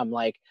time. And I'm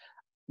like,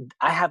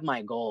 I have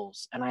my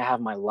goals and I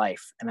have my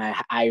life, and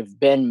I've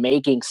been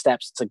making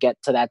steps to get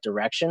to that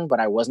direction,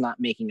 but I was not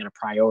making it a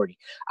priority.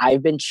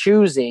 I've been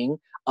choosing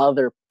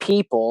other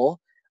people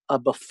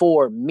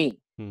before me,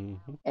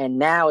 and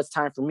now it's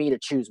time for me to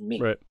choose me.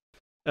 Right,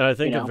 and I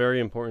think a very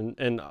important,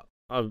 and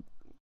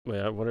wait,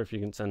 I wonder if you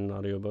can send an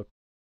audiobook.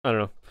 I don't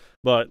know,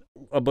 but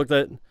a book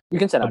that you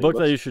can send a book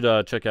that you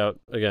should check out.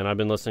 Again, I've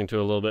been listening to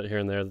a little bit here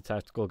and there. The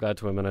Tactical Guide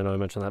to Women. I know I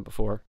mentioned that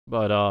before,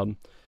 but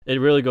it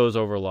really goes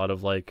over a lot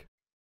of like.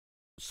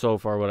 So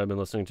far what I've been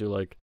listening to,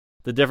 like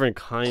the different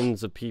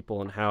kinds of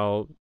people and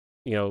how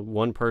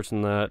one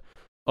person that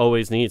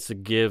always needs to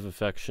give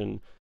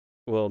affection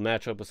will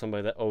match up with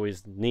somebody that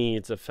always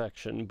needs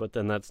affection, but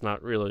then that's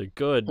not really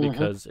good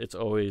because it's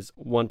always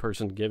one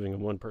person giving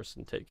and one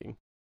person taking.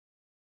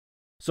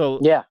 So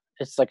yeah,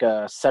 it's like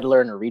a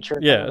settler and a reacher.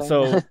 Yeah,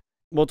 so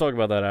we'll talk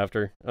about that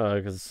after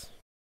because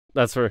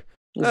that's for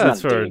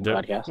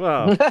podcast.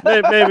 Well,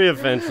 maybe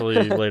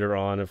eventually later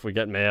on if we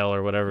get mail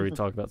or whatever we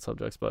talk about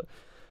subjects, but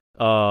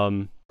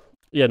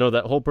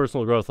that whole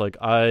personal growth, like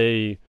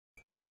I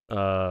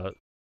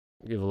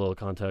give a little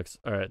context.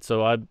 All right,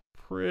 so I've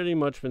pretty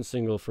much been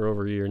single for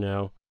over a year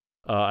now.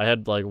 I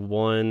had like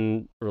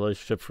one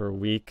relationship for a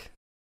week.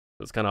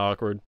 It was kind of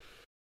awkward.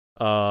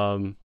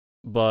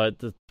 But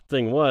the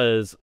thing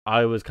was,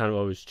 I was kind of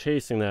always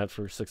chasing that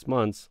for 6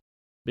 months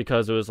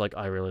because it was like,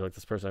 I really like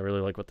this person. I really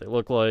like what they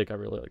look like. I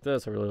really like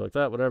this. I really like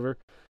that, whatever.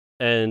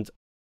 And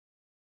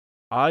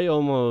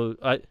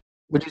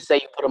would you say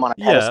you put them on a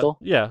pedestal?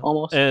 Yeah,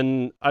 almost.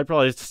 And I'd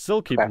probably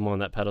still keep them on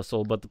that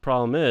pedestal, but the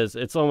problem is,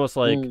 it's almost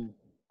like,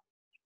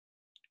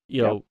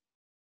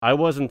 I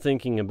wasn't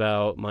thinking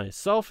about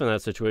myself in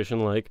that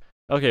situation. Like,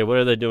 okay, what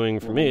are they doing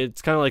for me?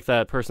 It's kind of like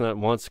that person that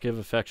wants to give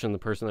affection, the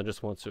person that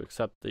just wants to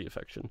accept the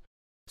affection.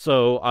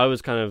 So I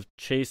was kind of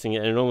chasing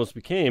it, and it almost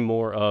became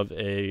more of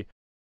a,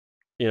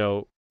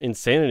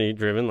 insanity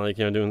driven, like,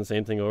 doing the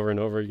same thing over and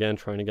over again,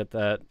 trying to get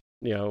that,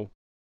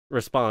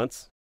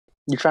 response.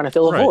 You're trying to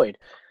fill a void.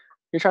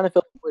 You're trying to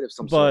fill a void of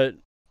some sort.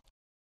 But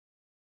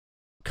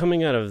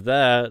coming out of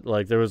that,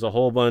 like, there was a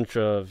whole bunch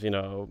of,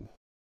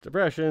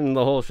 depression,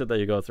 the whole shit that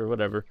you go through,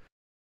 whatever.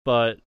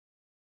 But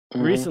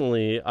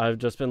recently, I've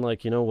just been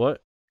like, you know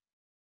what?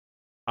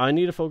 I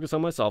need to focus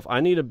on myself. I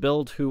need to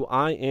build who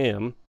I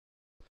am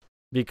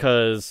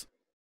because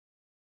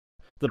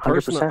the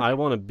person 100%. That I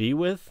want to be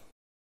with,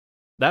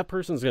 that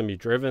person's going to be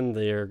driven.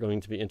 They're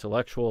going to be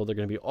intellectual. They're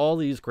going to be all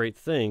these great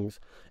things.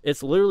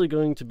 It's literally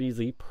going to be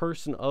the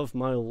person of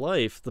my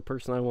life, the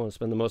person I want to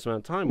spend the most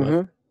amount of time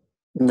with.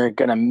 And they're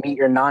going to meet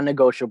your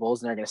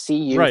non-negotiables, and they're going to see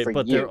you right, for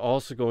but you. They're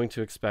also going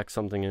to expect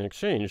something in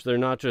exchange. They're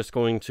not just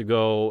going to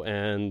go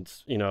and,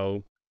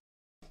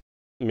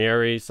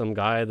 marry some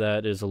guy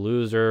that is a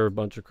loser, a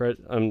bunch of credit.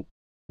 I'm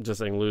just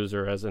saying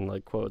loser as in,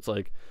 like, quotes,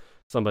 like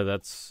somebody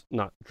that's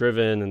not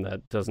driven and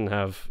that doesn't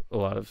have a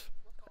lot of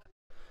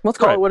Let's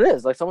call it what it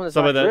is. Like someone that's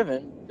not Somebody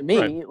driven, to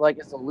me, like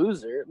it's a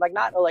loser. Like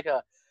not like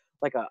a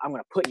I'm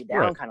gonna put you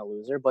down kind of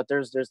loser, but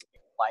there's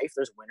life,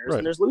 there's winners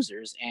and there's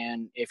losers.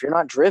 And if you're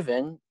not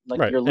driven,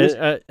 like you're losing.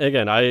 And,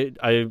 again,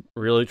 I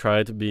really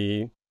try to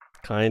be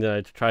kind.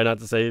 I try not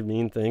to say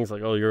mean things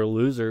like, "Oh, you're a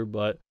loser,"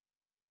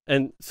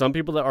 and some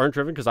people that aren't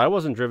driven, because I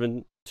wasn't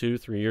driven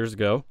 2-3 years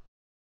ago,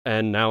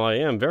 and now I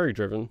am very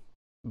driven.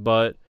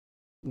 But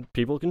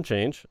people can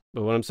change.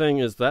 But what I'm saying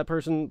is that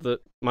person,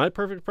 my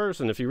perfect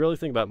person, if you really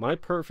think about my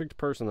perfect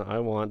person that I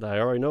want, that I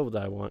already know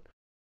that I want,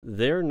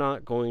 they're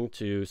not going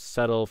to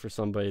settle for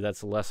somebody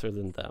that's lesser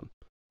than them.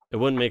 It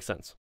wouldn't make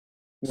sense.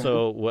 Mm-hmm.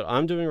 So what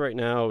I'm doing right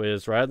now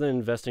is, rather than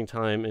investing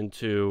time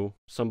into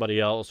somebody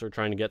else or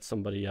trying to get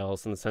somebody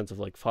else in the sense of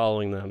like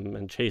following them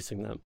and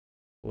chasing them,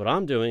 what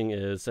I'm doing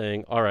is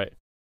saying, all right,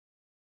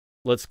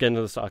 let's get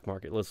into the stock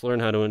market. Let's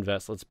learn how to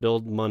invest. Let's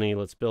build money.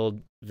 Let's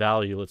build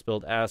value. Let's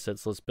build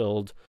assets. Let's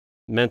build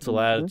mental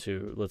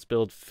attitude. Let's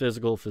build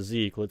physical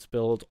physique. Let's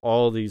build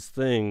all these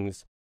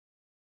things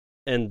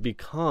and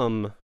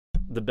become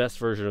the best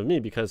version of me.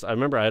 Because I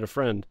remember I had a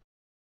friend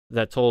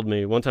that told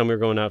me one time we were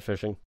going out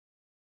fishing,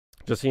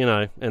 just he and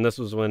I, and this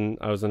was when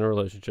I was in a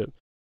relationship,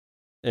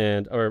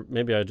 or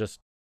maybe I just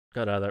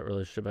got out of that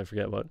relationship. I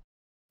forget what,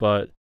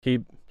 but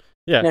it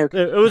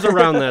was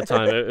around that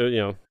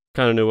time.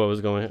 Kind of knew what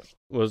was going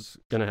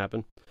to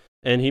happen,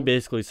 and he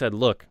basically said,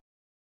 "Look,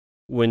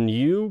 when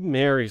you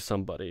marry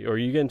somebody or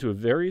you get into a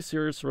very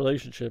serious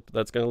relationship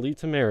that's going to lead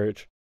to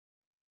marriage,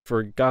 for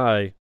a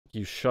guy,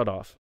 you shut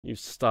off. You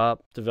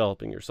stop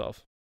developing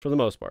yourself for the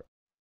most part.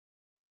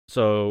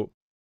 So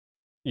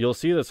you'll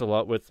see this a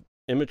lot with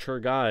immature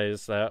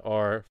guys that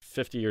are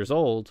 50 years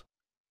old.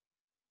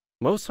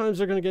 Most times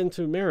they're going to get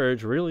into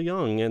marriage really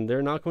young, and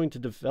they're not going to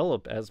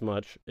develop as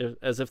much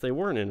as if they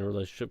weren't in a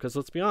relationship. Because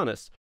let's be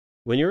honest,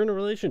 when you're in a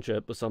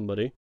relationship with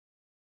somebody,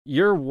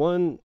 you're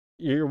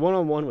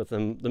one-on-one with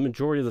them the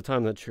majority of the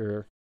time that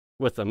you're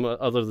with them,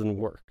 other than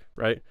work,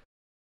 right?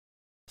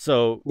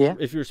 So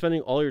if you're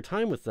spending all your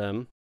time with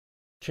them,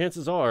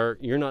 chances are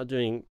you're not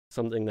doing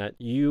something that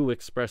you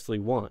expressly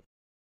want.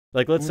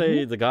 Like, let's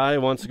say the guy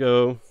wants to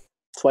go.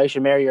 That's why you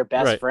should marry your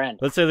best friend.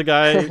 Let's say the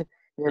guy,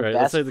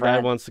 let's say the guy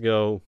wants to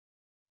go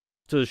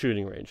to the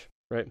shooting range,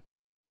 right?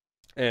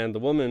 And the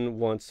woman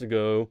wants to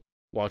go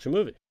watch a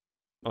movie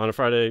on a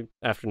Friday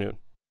afternoon,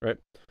 right?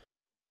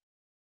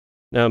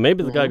 Now,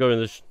 maybe the guy going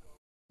to the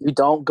you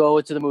don't go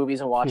to the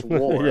movies and watch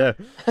war. Yeah,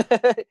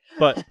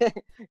 but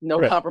no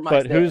compromise.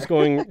 But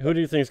there. Who do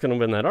you think is going to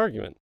win that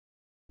argument?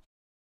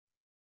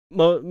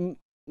 The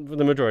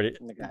majority.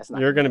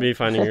 You're going to be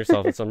finding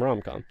yourself in some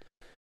rom-com.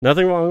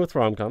 Nothing wrong with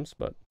rom-coms,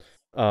 but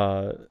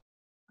I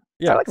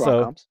like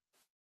rom-coms.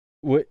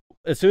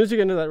 As soon as you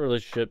get into that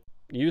relationship,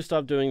 you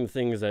stop doing the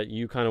things that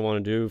you kind of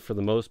want to do. For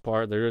the most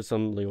part, there is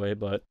some leeway,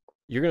 but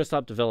you're going to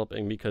stop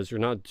developing because you're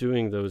not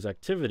doing those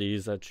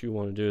activities that you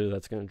want to do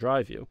that's going to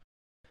drive you.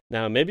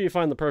 Now, maybe you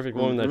find the perfect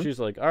woman that she's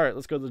like, all right,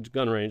 let's go to the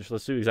gun range.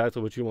 Let's do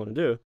exactly what you want to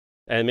do.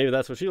 And maybe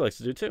that's what she likes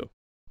to do too.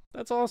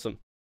 That's awesome.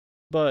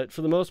 But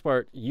for the most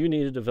part, you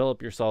need to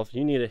develop yourself.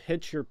 You need to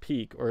hit your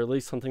peak, or at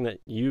least something that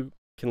you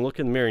can look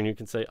in the mirror and you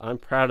can say, I'm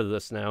proud of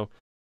this now.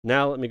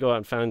 Now let me go out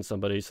and find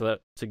somebody so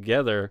that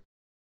together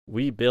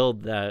we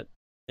build that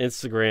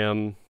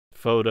Instagram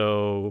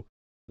photo,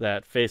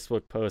 that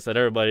Facebook post that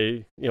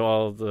everybody,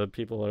 all the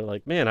people are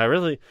like, man, I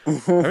really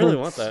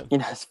want that.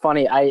 It's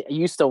funny. I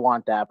used to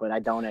want that, but I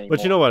don't anymore.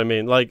 But you know what I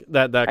mean? Like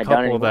that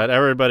couple that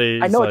everybody.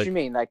 I know what you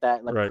mean. Like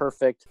that,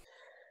 perfect.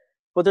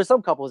 But there's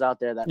some couples out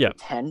there that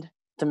pretend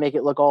to make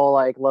it look all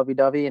like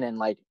lovey-dovey, and then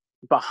like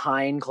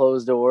behind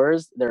closed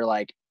doors, they're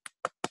like,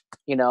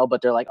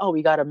 but they're like, oh,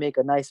 we got to make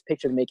a nice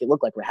picture to make it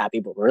look like we're happy,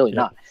 but we're really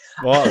not.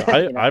 Well,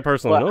 I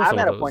personally know I'm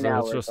at a point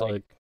now where it's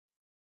like,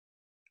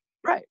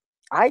 right.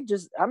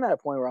 I'm at a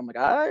point where I'm like,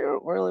 I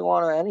don't really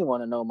want anyone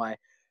to know my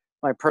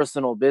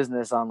personal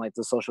business on like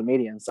the social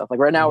media and stuff. Like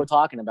right now we're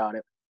talking about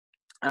it.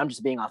 I'm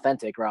just being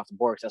authentic right off the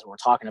board because that's what we're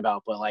talking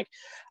about. But like,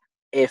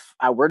 if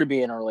I were to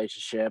be in a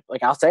relationship,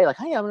 like I'll say like,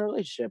 hey, I'm in a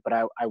relationship, but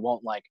I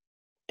won't like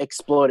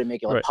explode and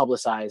make it like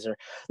publicize, or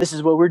this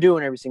is what we're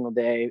doing every single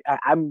day.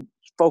 I'm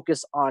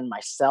focused on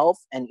myself,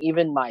 and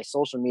even my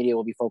social media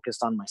will be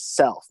focused on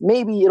myself.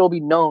 Maybe it'll be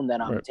known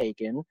that I'm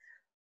taken,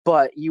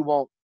 but you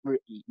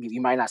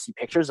might not see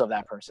pictures of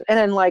that person. And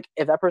then like,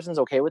 if that person's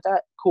okay with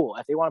that, cool.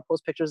 If they want to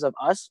post pictures of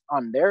us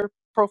on their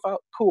profile,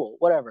 cool,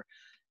 whatever.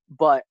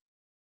 But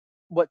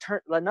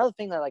another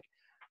thing that like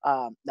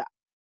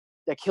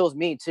that kills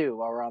me too,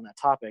 while we're on that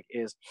topic,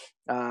 is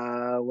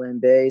when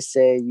they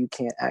say you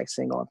can't act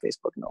single on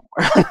Facebook no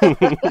more.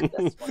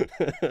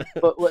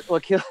 But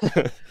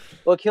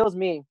what kills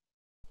me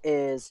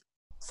is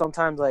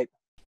sometimes like,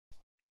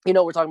 we're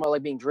talking about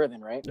like being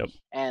driven, right? Yep.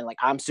 And like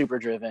I'm super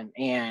driven,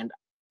 and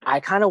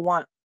I kind of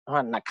want,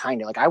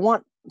 I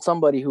want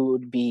somebody who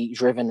would be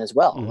driven as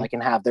well, like,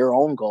 and have their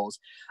own goals.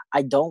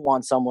 I don't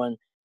want someone,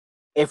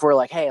 if we're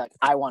like, hey, like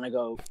I want to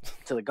go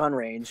to the gun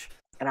range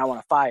and I want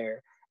to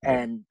fire,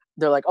 and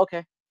they're like,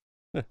 okay,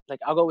 like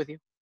I'll go with you.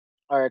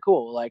 all right,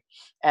 cool. Like,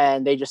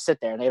 and they just sit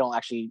there and they don't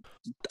actually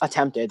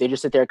attempt it. They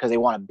just sit there because they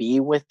want to be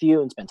with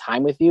you and spend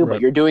time with you, Right.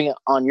 but you're doing it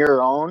on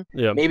your own,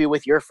 Yeah. maybe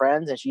with your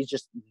friends, and she's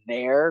just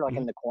there, like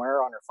in the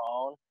corner on her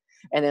phone.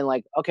 And then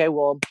like, okay,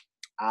 well,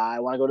 I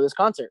want to go to this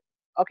concert.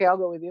 Okay, I'll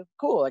go with you.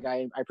 Cool. Like,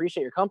 I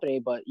appreciate your company,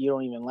 but you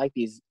don't even like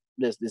this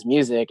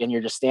music, and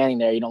you're just standing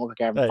there. You don't look like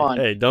you're having fun.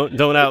 Hey,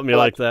 don't out me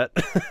like that.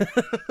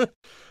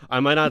 I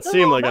might not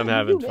seem like I'm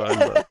having fun,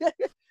 but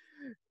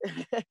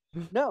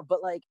no,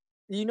 but like,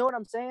 you know what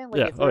I'm saying? Like,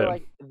 Yeah. if they're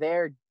like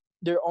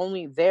they're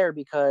only there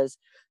because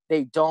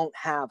they don't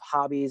have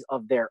hobbies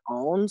of their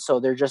own, so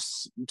they're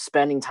just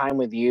spending time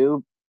with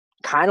you,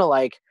 kind of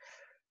like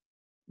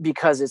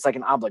because it's like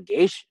an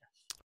obligation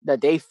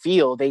that they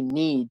feel they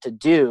need to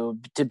do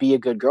to be a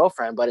good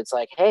girlfriend. But it's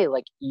like, hey,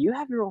 like, you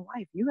have your own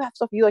life, you have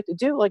stuff you like to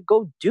do, like,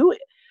 go do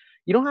it.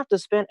 You don't have to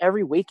spend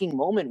every waking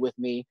moment with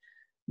me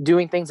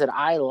doing things that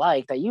I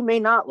like that you may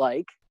not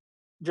like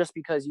just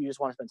because you just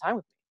want to spend time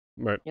with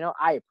me. Right. You know,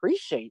 I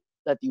appreciate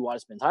that you want to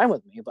spend time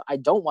with me, but I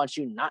don't want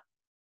you not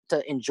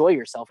to enjoy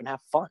yourself and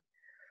have fun.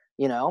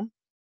 You know,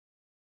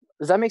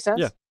 does that make sense?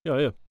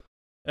 Yeah.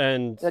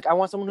 And like, I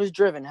want someone who's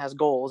driven, has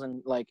goals,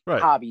 and like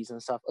hobbies and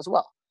stuff as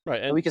well.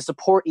 Right. And we can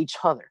support each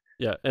other.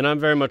 Yeah. And I'm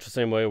very much the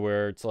same way,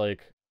 where it's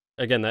like,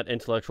 again, that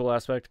intellectual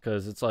aspect,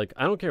 because it's like,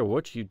 I don't care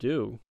what you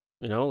do,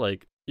 you know,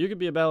 like, you could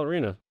be a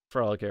ballerina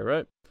for all I care,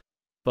 right?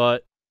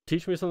 But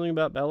teach me something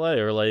about ballet,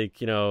 or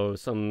like, you know,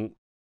 some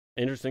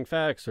interesting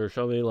facts, or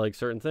show me like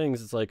certain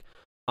things. It's like,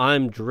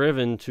 I'm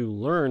driven to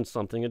learn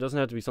something. It doesn't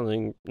have to be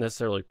something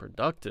necessarily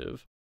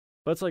productive,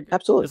 but it's like,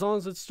 absolutely, as long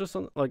as it's just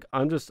like,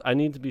 I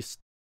need to be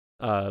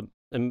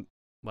and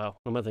wow,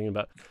 what am I thinking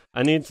about?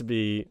 I need to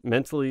be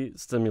mentally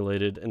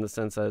stimulated, in the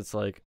sense that it's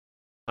like,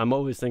 I'm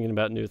always thinking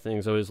about new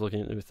things, always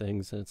looking at new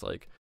things, and it's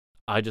like,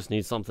 I just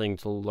need something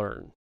to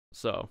learn.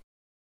 So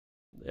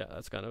yeah,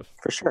 that's kind of,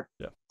 for sure.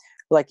 Yeah.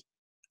 Like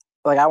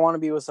I want to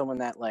be with someone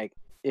that like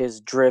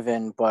is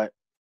driven, but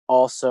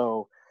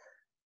also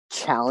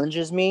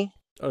challenges me,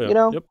 you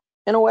know,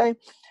 in a way,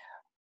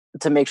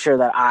 to make sure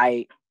that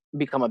I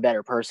become a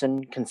better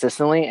person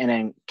consistently and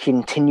then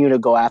continue to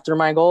go after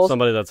my goals.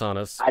 Somebody that's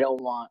honest. I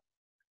don't want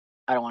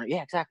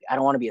yeah, exactly. I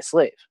don't want to be a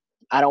slave.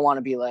 I don't want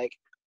to be like,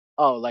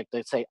 oh, like,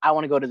 let's say I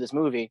want to go to this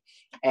movie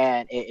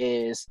and it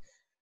is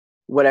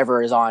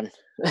whatever is on.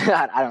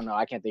 I don't know.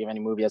 I can't think of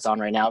any movie that's on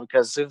right now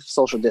because of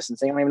social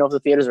distancing. I don't even know if the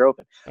theaters are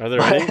open. Are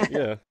there any?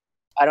 Yeah.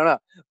 I don't know.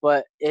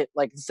 But it,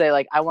 like, say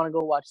like, I want to go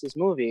watch this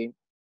movie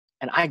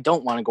and I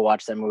don't want to go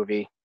watch that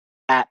movie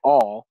at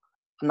all.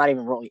 I'm not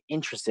even really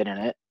interested in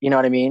it. You know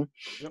what I mean?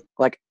 Yep.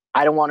 Like,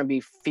 I don't want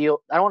to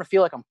feel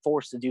like I'm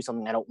forced to do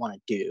something I don't want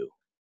to do.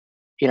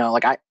 You know,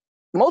 like,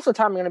 most of the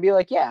time I'm going to be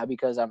like, yeah,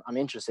 because I'm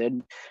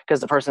interested, because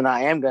the person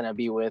I am going to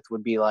be with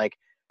would be like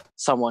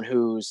someone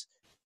who's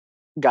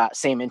got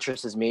same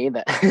interests as me,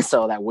 that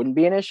so that wouldn't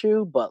be an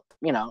issue. But,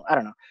 you know, I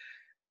don't know.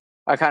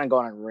 I kind of go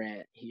on a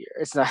rant here.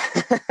 It's not,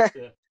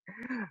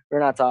 we're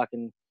not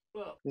talking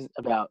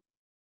about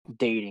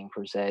dating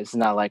per se. It's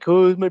not like,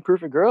 who's my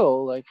perfect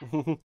girl? Like,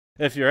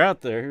 if you're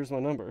out there, here's my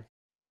number.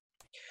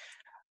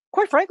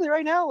 Quite frankly,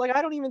 right now, like,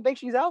 I don't even think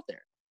she's out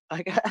there.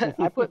 Like,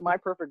 I put my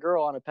perfect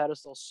girl on a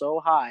pedestal so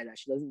high that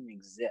she doesn't even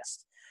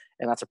exist,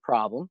 and that's a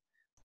problem.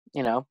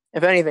 You know,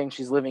 if anything,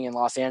 she's living in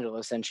Los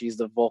Angeles and she's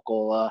the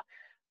vocal,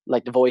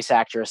 like the voice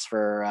actress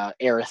for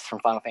Aerith from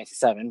Final Fantasy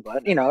VII.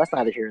 But, you know, that's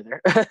neither here nor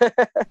there.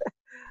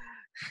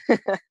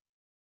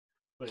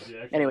 But do you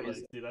actually like,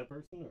 see that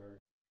person, or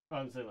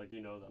I'm saying, like, do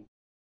you know them?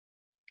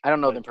 I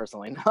don't know them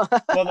personally. No.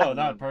 Well, no,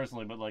 not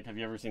personally, but like, have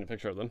you ever seen a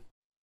picture of them?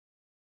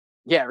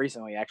 Yeah,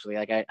 recently, actually.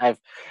 Like,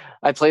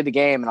 I played the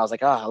game and I was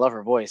like, oh, I love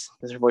her voice.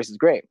 Her voice is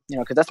great. You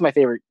know, because that's my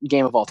favorite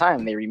game of all time.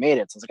 And they remade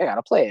it, so I was like, I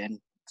gotta play it. And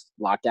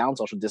lockdown,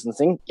 social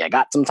distancing. Yeah, I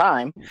got some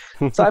time,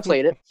 so I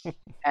played it, and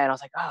I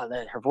was like, oh,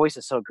 her voice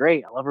is so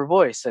great. I love her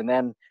voice. And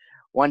then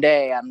one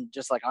day, I'm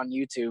just like on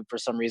YouTube for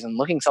some reason,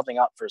 looking something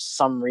up for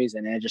some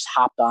reason, and it just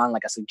hopped on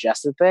like a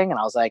suggested thing, and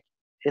I was like,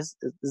 is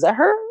that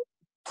her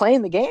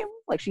playing the game?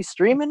 Like, she's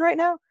streaming right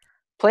now,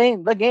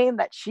 playing the game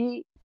that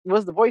she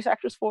was the voice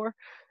actress for.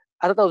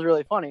 I thought that was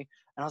really funny.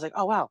 And I was like,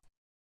 oh, wow.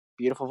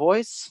 Beautiful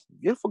voice.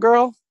 Beautiful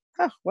girl.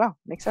 Oh, wow.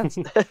 Makes sense.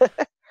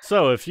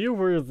 So if you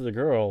were the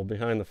girl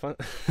behind the fun...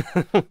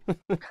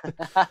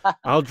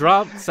 I'll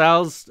drop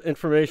Sal's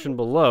information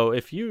below.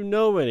 If you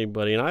know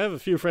anybody, and I have a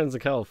few friends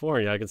in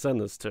California I can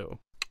send this to.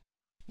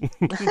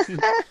 So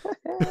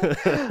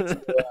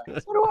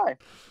do I.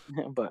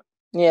 But,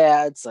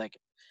 yeah, it's like...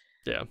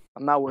 Yeah.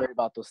 I'm not worried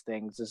about those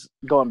things. Just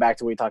going back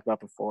to what we talked about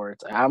before.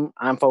 It's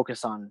I'm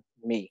focused on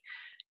me.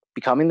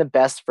 Becoming the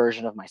best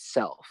version of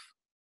myself,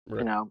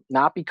 you know,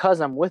 not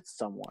because I'm with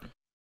someone.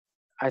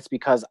 It's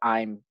because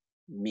I'm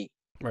me.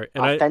 Right.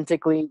 And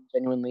authentically,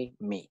 genuinely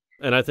me.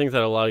 And I think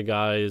that a lot of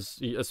guys,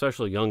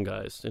 especially young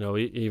guys, you know,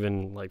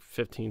 even like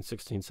 15,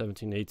 16,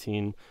 17,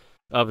 18,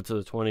 up into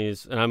the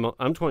 20s. And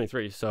I'm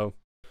 23, so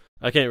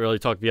I can't really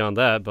talk beyond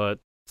that, but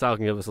Sal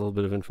can give us a little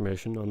bit of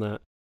information on that.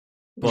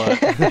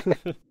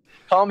 But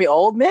Call me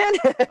old, man.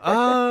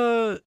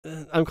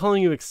 I'm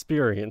calling you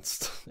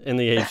experienced in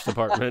the age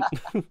department.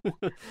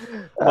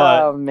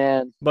 Oh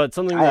man, but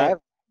something I that have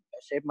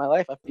shaped my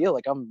life. I feel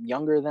like I'm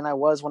younger than I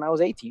was when I was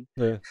 18.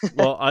 yeah.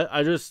 Well,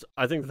 I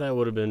think that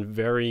would have been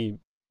very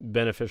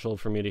beneficial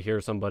for me to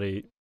hear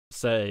somebody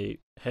say,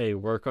 "Hey,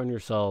 work on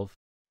yourself.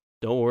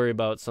 Don't worry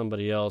about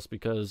somebody else,"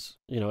 because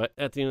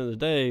at the end of the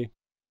day,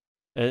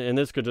 and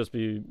this could just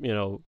be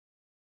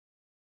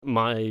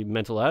my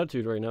mental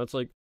attitude right now. It's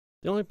like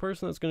the only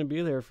person that's going to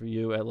be there for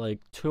you at like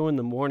 2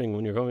 a.m.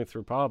 when you're going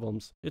through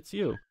problems, it's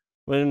you.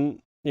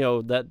 When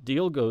that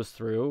deal goes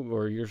through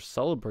or you're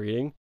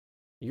celebrating,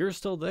 you're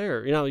still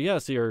there.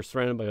 Yes, you're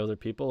surrounded by other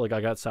people. Like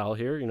I got Sal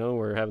here.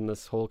 We're having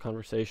this whole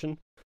conversation.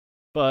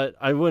 But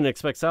I wouldn't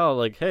expect Sal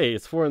like, hey,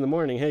 it's 4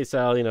 a.m. Hey,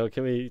 Sal,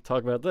 can we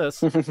talk about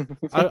this?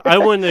 I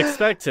wouldn't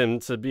expect him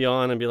to be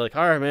on and be like,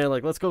 all right, man,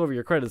 like let's go over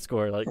your credit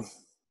score. Like,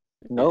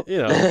 nope.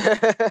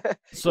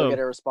 So you'll get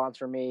a response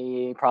from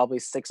me probably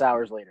 6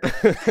 hours later.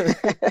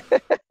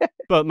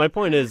 But my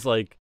point is,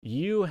 like,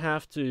 you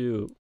have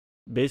to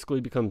basically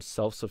become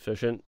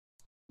self-sufficient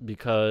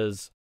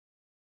because,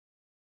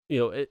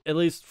 at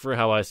least for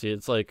how I see it,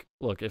 it's like,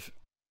 look, if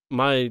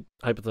my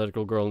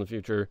hypothetical girl in the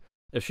future,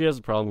 if she has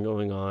a problem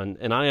going on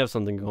and I have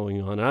something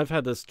going on, and I've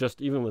had this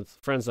just even with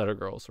friends that are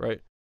girls,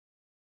 right?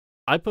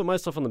 I put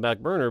myself on the back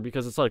burner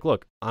because it's like,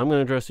 look, I'm going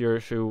to address your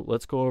issue.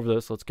 Let's go over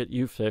this. Let's get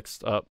you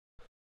fixed up.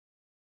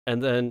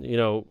 And then,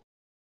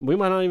 we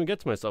might not even get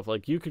to myself.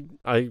 Like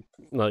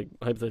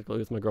hypothetically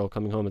with my girl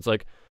coming home, it's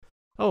like,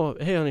 oh,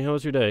 hey, honey, how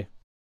was your day?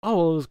 Oh,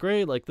 well, it was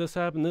great. Like this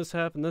happened, this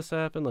happened, this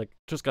happened. Like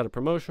just got a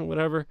promotion,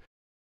 whatever.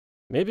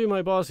 Maybe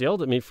my boss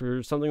yelled at me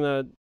for something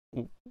that,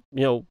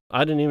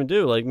 I didn't even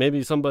do. Like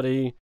maybe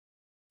somebody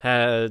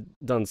had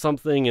done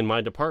something in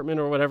my department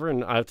or whatever,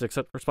 and I have to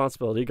accept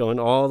responsibility going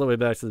all the way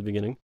back to the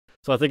beginning.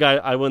 So I think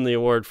I win the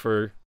award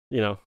for,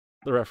 the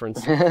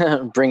reference.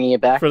 Bringing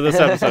it back. For this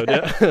episode,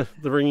 yeah.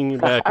 The Bringing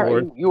It Back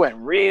award. You went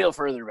real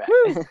further back.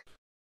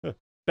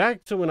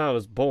 Back to when I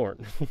was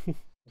born.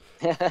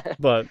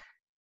 But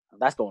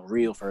that's going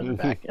real further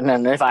back. And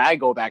then if I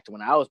go back to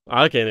when I was born.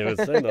 I can't even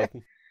say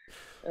nothing.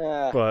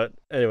 But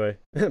anyway,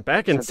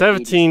 back in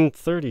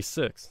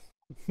 1736.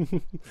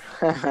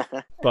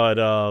 But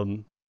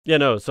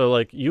so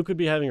like you could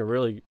be having a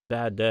really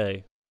bad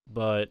day,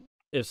 but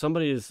if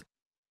somebody is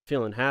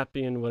feeling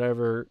happy and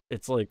whatever,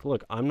 it's like,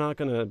 look, I'm not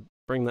gonna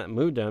bring that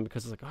mood down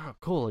because it's like, oh,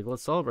 cool, like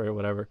let's celebrate or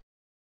whatever.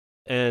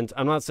 And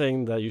I'm not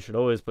saying that you should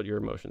always put your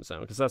emotions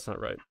down because that's not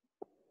right.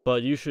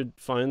 But you should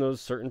find those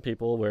certain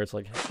people where it's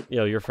like,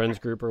 your friends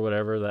group or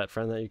whatever, that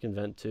friend that you can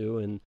vent to,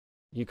 and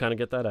you kind of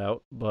get that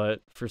out.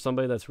 But for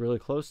somebody that's really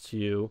close to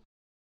you,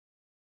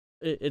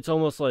 it's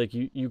almost like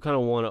you kind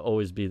of want to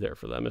always be there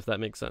for them, if that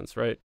makes sense,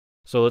 right?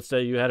 So let's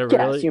say you had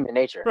it's human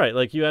nature. Right,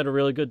 like you had a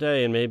really good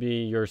day and maybe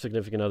your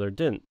significant other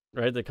didn't,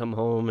 right? They come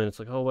home and it's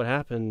like, oh, what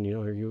happened?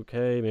 Are you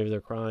okay? Maybe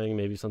they're crying,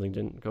 maybe something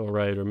didn't go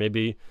right, or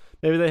maybe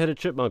they hit a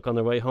chipmunk on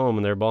their way home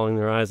and they're bawling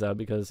their eyes out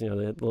because, they had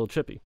a little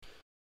chippy.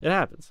 It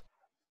happens.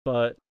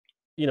 But,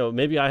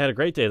 maybe I had a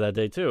great day that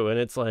day too, and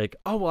it's like,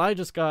 oh, well, I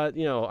just got,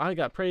 I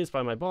got praised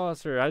by my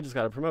boss, or I just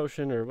got a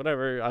promotion or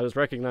whatever. I was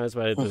recognized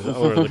by the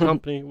owner of the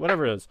company,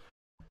 whatever it is.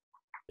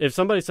 If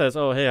somebody says,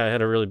 oh, hey, I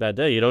had a really bad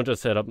day, you don't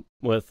just hit up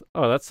with,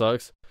 oh, that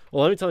sucks.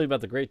 Well, let me tell you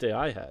about the great day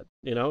I had.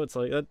 It's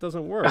like, that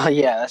doesn't work. Oh,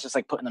 yeah, that's just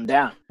like putting them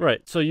down.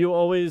 Right. So you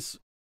always,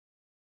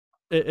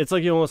 it's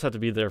like you almost have to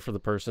be there for the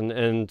person,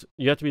 and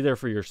you have to be there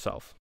for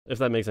yourself, if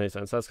that makes any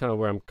sense. That's kind of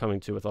where I'm coming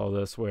to with all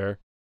this, where,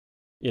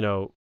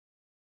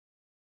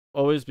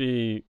 always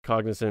be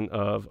cognizant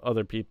of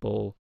other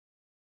people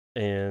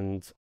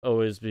and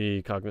always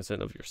be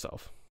cognizant of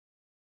yourself.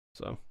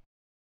 So,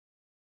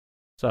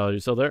 Sal, are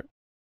you still there?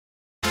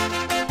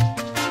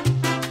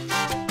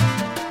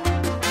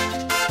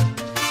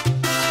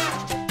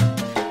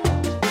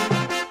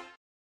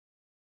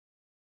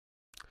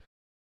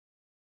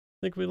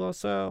 I think we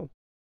lost Sal.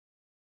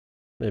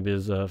 Maybe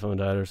his phone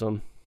died or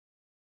something.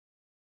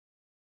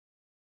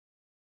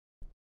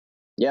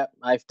 Yep,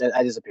 I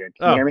disappeared.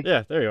 Can you hear me?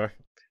 Yeah, there you are.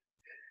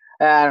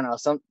 I don't know.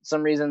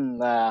 Some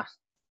reason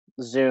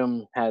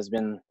Zoom has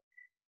been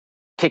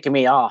kicking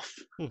me off.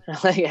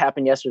 Like it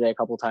happened yesterday a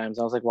couple times.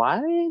 I was like, why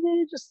did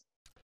it just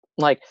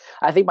like?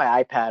 I think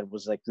my iPad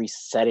was like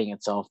resetting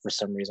itself for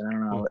some reason. I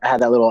don't know. I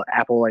had that little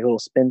Apple like little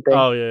spin thing.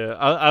 Oh yeah.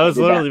 I was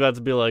literally about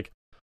to be like,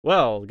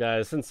 well,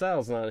 guys, since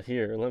Sal's not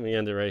here, let me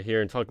end it right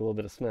here and talk a little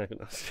bit of smack.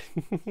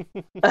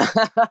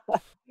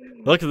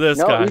 Look at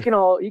this guy.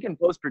 You can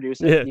post produce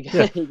it.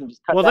 Yeah, you can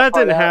just cut that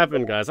didn't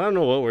happen, guys. I don't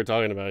know what we're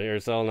talking about here.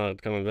 Sal not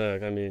coming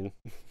back. I mean,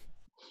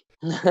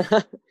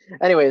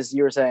 anyways,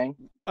 you were saying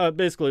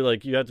basically,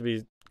 like you have to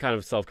be kind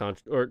of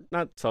self-conscious, or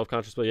not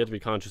self-conscious, but you have to be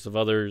conscious of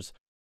others,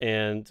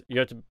 and you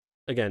have to,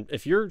 again,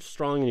 if you're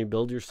strong and you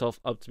build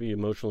yourself up to be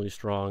emotionally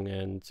strong,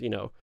 and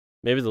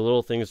maybe the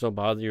little things don't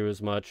bother you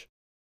as much.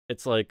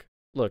 It's like,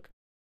 look,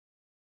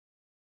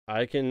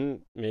 I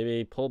can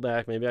maybe pull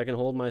back. Maybe I can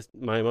hold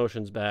my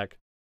emotions back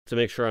to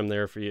make sure I'm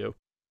there for you.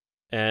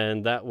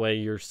 And that way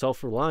you're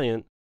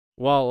self-reliant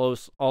while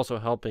also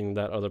helping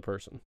that other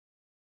person.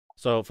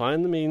 So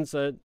find the means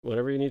that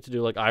whatever you need to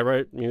do. Like I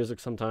write music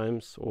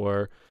sometimes,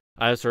 or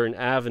I have certain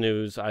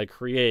avenues I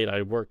create.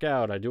 I work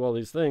out. I do all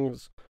these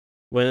things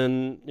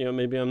when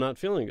maybe I'm not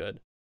feeling good.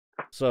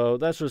 So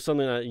that's just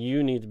something that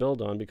you need to build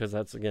on, because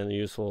that's again a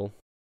useful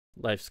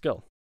life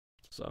skill.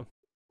 So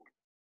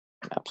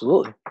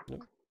absolutely,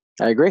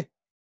 I agree.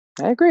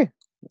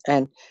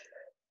 And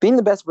being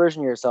the best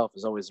version of yourself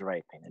is always the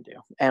right thing to do.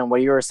 And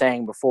what you were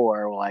saying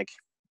before, like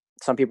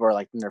some people are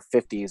like in their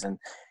 50s and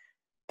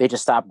they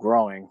just stop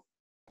growing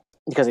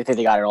because they think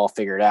they got it all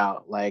figured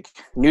out. Like,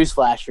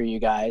 newsflash for you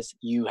guys,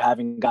 you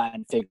haven't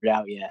gotten figured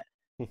out yet.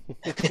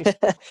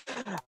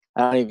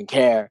 I don't even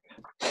care.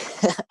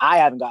 I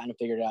haven't gotten it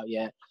figured out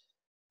yet.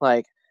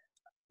 Like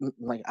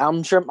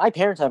I'm sure my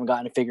parents haven't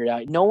gotten it figured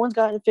out. No one's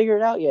gotten it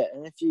figured out yet.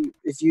 And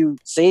if you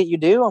say you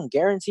do, I'm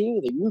guarantee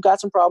you that you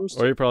got some problems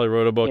too. Or you probably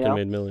wrote a book and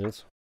made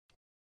millions.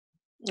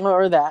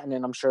 Or that, and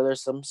then I'm sure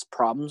there's some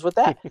problems with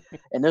that.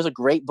 And there's a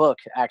great book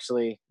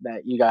actually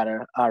that you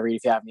gotta read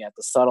if you haven't yet.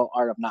 The Subtle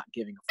Art of Not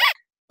Giving a Fuck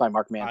by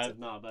Mark Manson. I have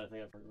not, but I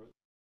think I've heard of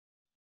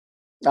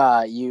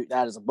it.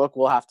 That is a book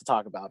we'll have to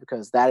talk about,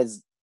 because that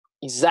is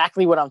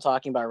exactly what I'm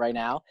talking about right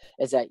now.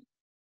 Is that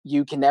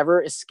you can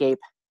never escape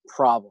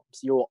problems.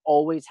 You will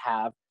always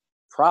have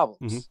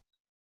problems.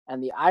 Mm-hmm.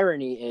 And the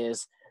irony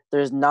is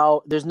there's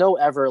no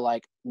ever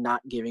like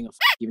not giving a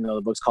fuck, even though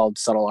the book's called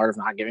Subtle Art of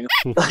Not Giving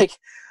a fuck.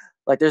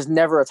 Like there's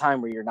never a time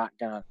where you're not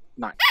gonna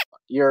not give a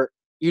fuck.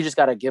 You just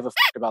gotta give a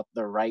fuck about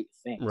the right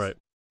things. Right.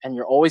 And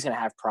you're always gonna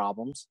have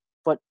problems,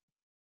 but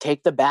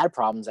take the bad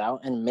problems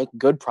out and make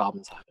good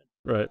problems happen.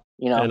 Right.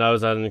 And I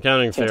was at an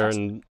accounting fair,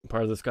 and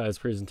part of this guy's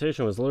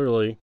presentation was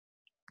literally,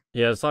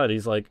 he had a slide.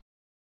 He's like,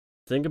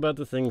 think about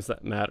the things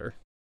that matter,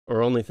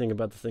 or only think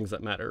about the things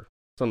that matter,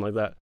 something like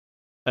that.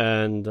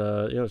 And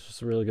it's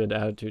just a really good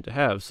attitude to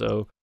have.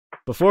 So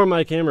before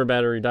my camera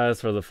battery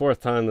dies for the 4th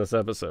time this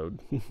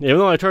episode, even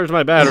though I charged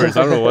my batteries,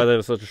 I don't know why they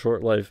have such a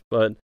short life,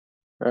 but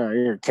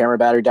your camera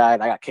battery died.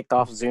 I got kicked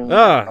off Zoom.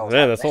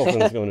 This whole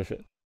thing's going to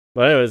shit.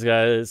 But anyways,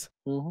 guys,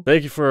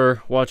 thank you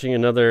for watching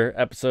another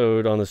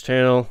episode on this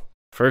channel.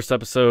 First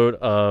episode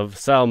of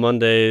Sal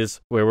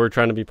Mondays, where we're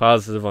trying to be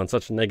positive on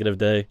such a negative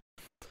day.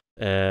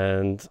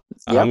 And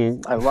I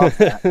love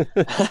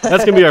that.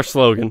 That's gonna be our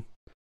slogan: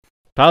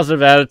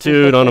 positive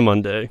attitude on a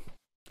Monday.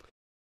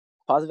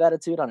 Positive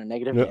attitude on a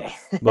negative day.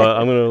 But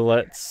I'm gonna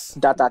let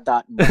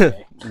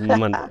Monday.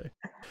 Monday.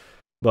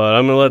 But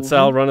I'm gonna let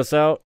Sal run us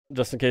out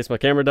just in case my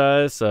camera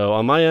dies. So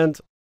on my end,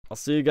 I'll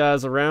see you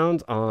guys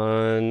around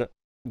on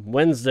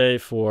Wednesday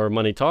for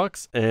Money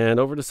Talks, and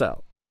over to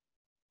Sal.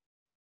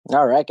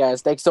 All right,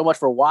 guys. Thanks so much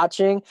for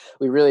watching.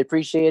 We really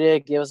appreciate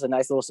it. Give us a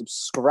nice little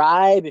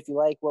subscribe if you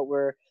like what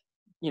we're,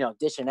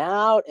 dishing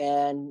out,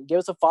 and give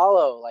us a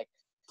follow. Like,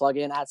 plug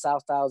in at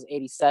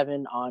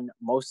SalStyles87 on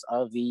most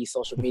of the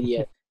social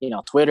media,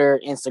 Twitter,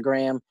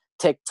 Instagram,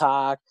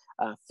 TikTok,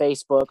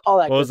 Facebook, all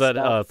that. What was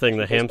that thing,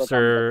 the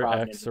hamster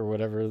X or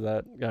whatever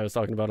that guy was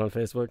talking about on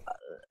Facebook?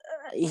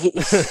 He's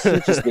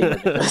just being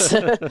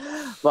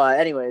ridiculous. But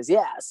anyways,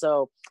 yeah.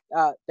 So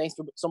thanks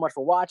so much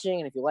for watching.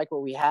 And if you like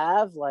what we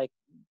have,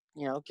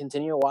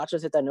 continue to watch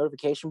us, hit that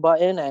notification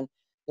button, and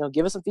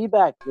give us some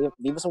feedback,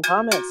 leave us some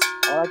comments,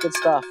 all that good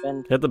stuff,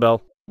 and hit the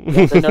bell.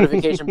 Hit the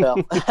notification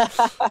bell.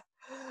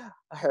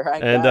 All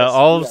right, and guys,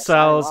 all of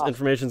Sal's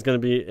information is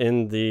going to be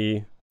in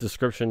the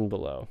description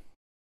below.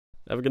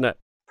 Have a good night.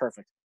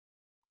 Perfect.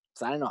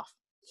 Signing off.